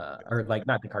character, or like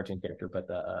not the cartoon character, but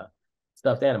the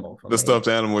stuffed animal. The stuffed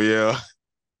animal, yeah.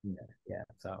 Yeah.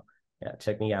 So yeah,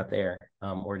 check me out there,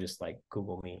 or just like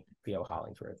Google me, Theo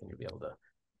Hollingsworth, and you'll be able to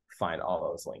find all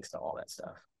those links to all that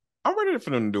stuff. I'm ready for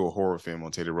them to do a horror film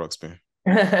on Teddy Ruxpin.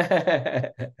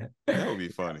 That would be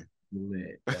funny.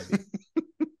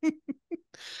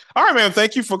 All right, man.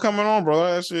 Thank you for coming on,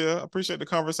 brother. Actually, I appreciate the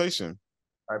conversation.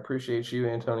 I appreciate you,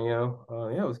 Antonio.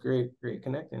 Yeah, it was great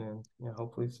connecting, and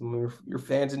hopefully some of your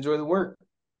fans enjoy the work.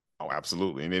 Oh,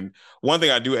 absolutely. And then one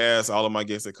thing I do ask all of my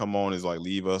guests that come on is like,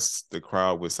 leave us, the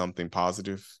crowd, with something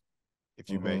positive, if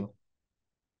you may.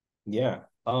 Yeah.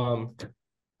 I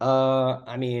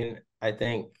mean, I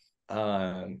think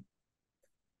my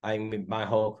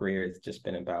whole career has just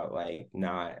been about like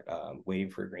not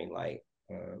waiting for a green light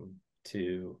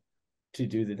to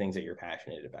do the things that you're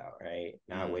passionate about, right?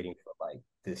 Not waiting for like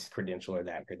this credential or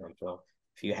that credential.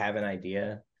 If you have an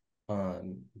idea,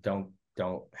 don't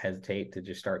hesitate to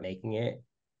just start making it.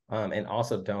 And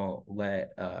also don't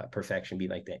let perfection be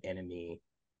like the enemy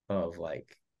of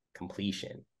like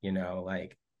completion,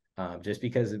 like just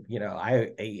because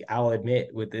I'll admit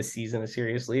with this season of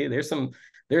Sirius Lee, there's some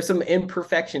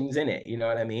imperfections in it, you know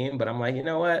what I mean? But I'm like, you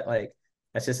know what? Like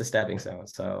that's just a stepping stone.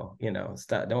 So,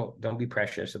 don't be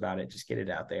precious about it. Just get it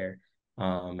out there.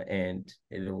 And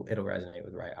it'll resonate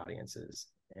with the right audiences.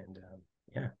 And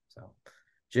yeah, so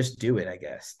just do it, I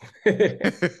guess.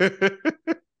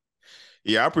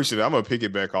 Yeah, I appreciate it. I'm gonna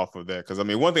piggyback off of that, because I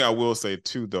mean, one thing I will say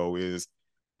too, though, is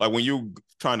like when you're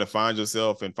trying to find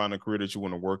yourself and find a career that you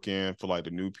want to work in, for like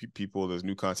the new people, there's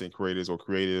new content creators or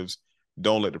creatives,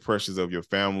 don't let the pressures of your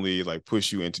family like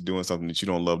push you into doing something that you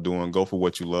don't love doing. Go for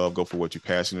what you love, go for what you're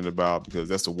passionate about, because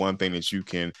that's the one thing that you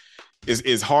can.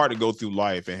 It's hard to go through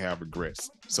life and have regrets.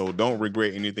 So don't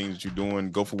regret anything that you're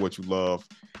doing. Go for what you love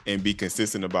and be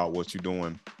consistent about what you're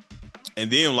doing.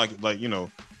 And then like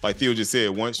Theo just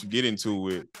said, once you get into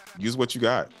it, use what you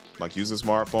got. Like use a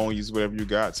smartphone, use whatever you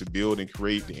got to build and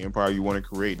create the empire you want to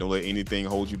create. Don't let anything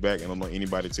hold you back, and don't let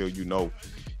anybody tell you no.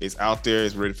 It's out there,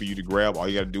 it's ready for you to grab. All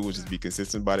you got to do is just be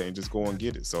consistent about it and just go and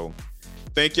get it. So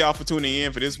thank y'all for tuning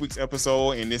in for this week's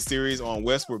episode in this series on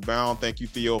Westward Bound. Thank you,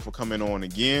 Theo, for coming on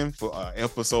again for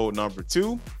episode number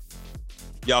 2.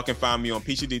 Y'all can find me on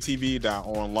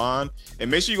PTGtv.online. And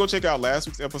make sure you go check out last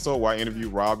week's episode where I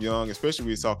interviewed Rob Young, especially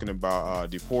when he's talking about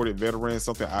deported veterans,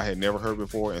 something I had never heard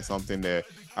before and something that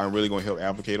I'm really going to help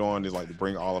advocate on, is like to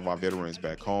bring all of our veterans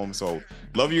back home. So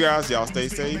love you guys. Y'all stay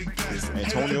safe. It's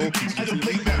Antonio,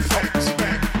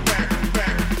 PTGtv.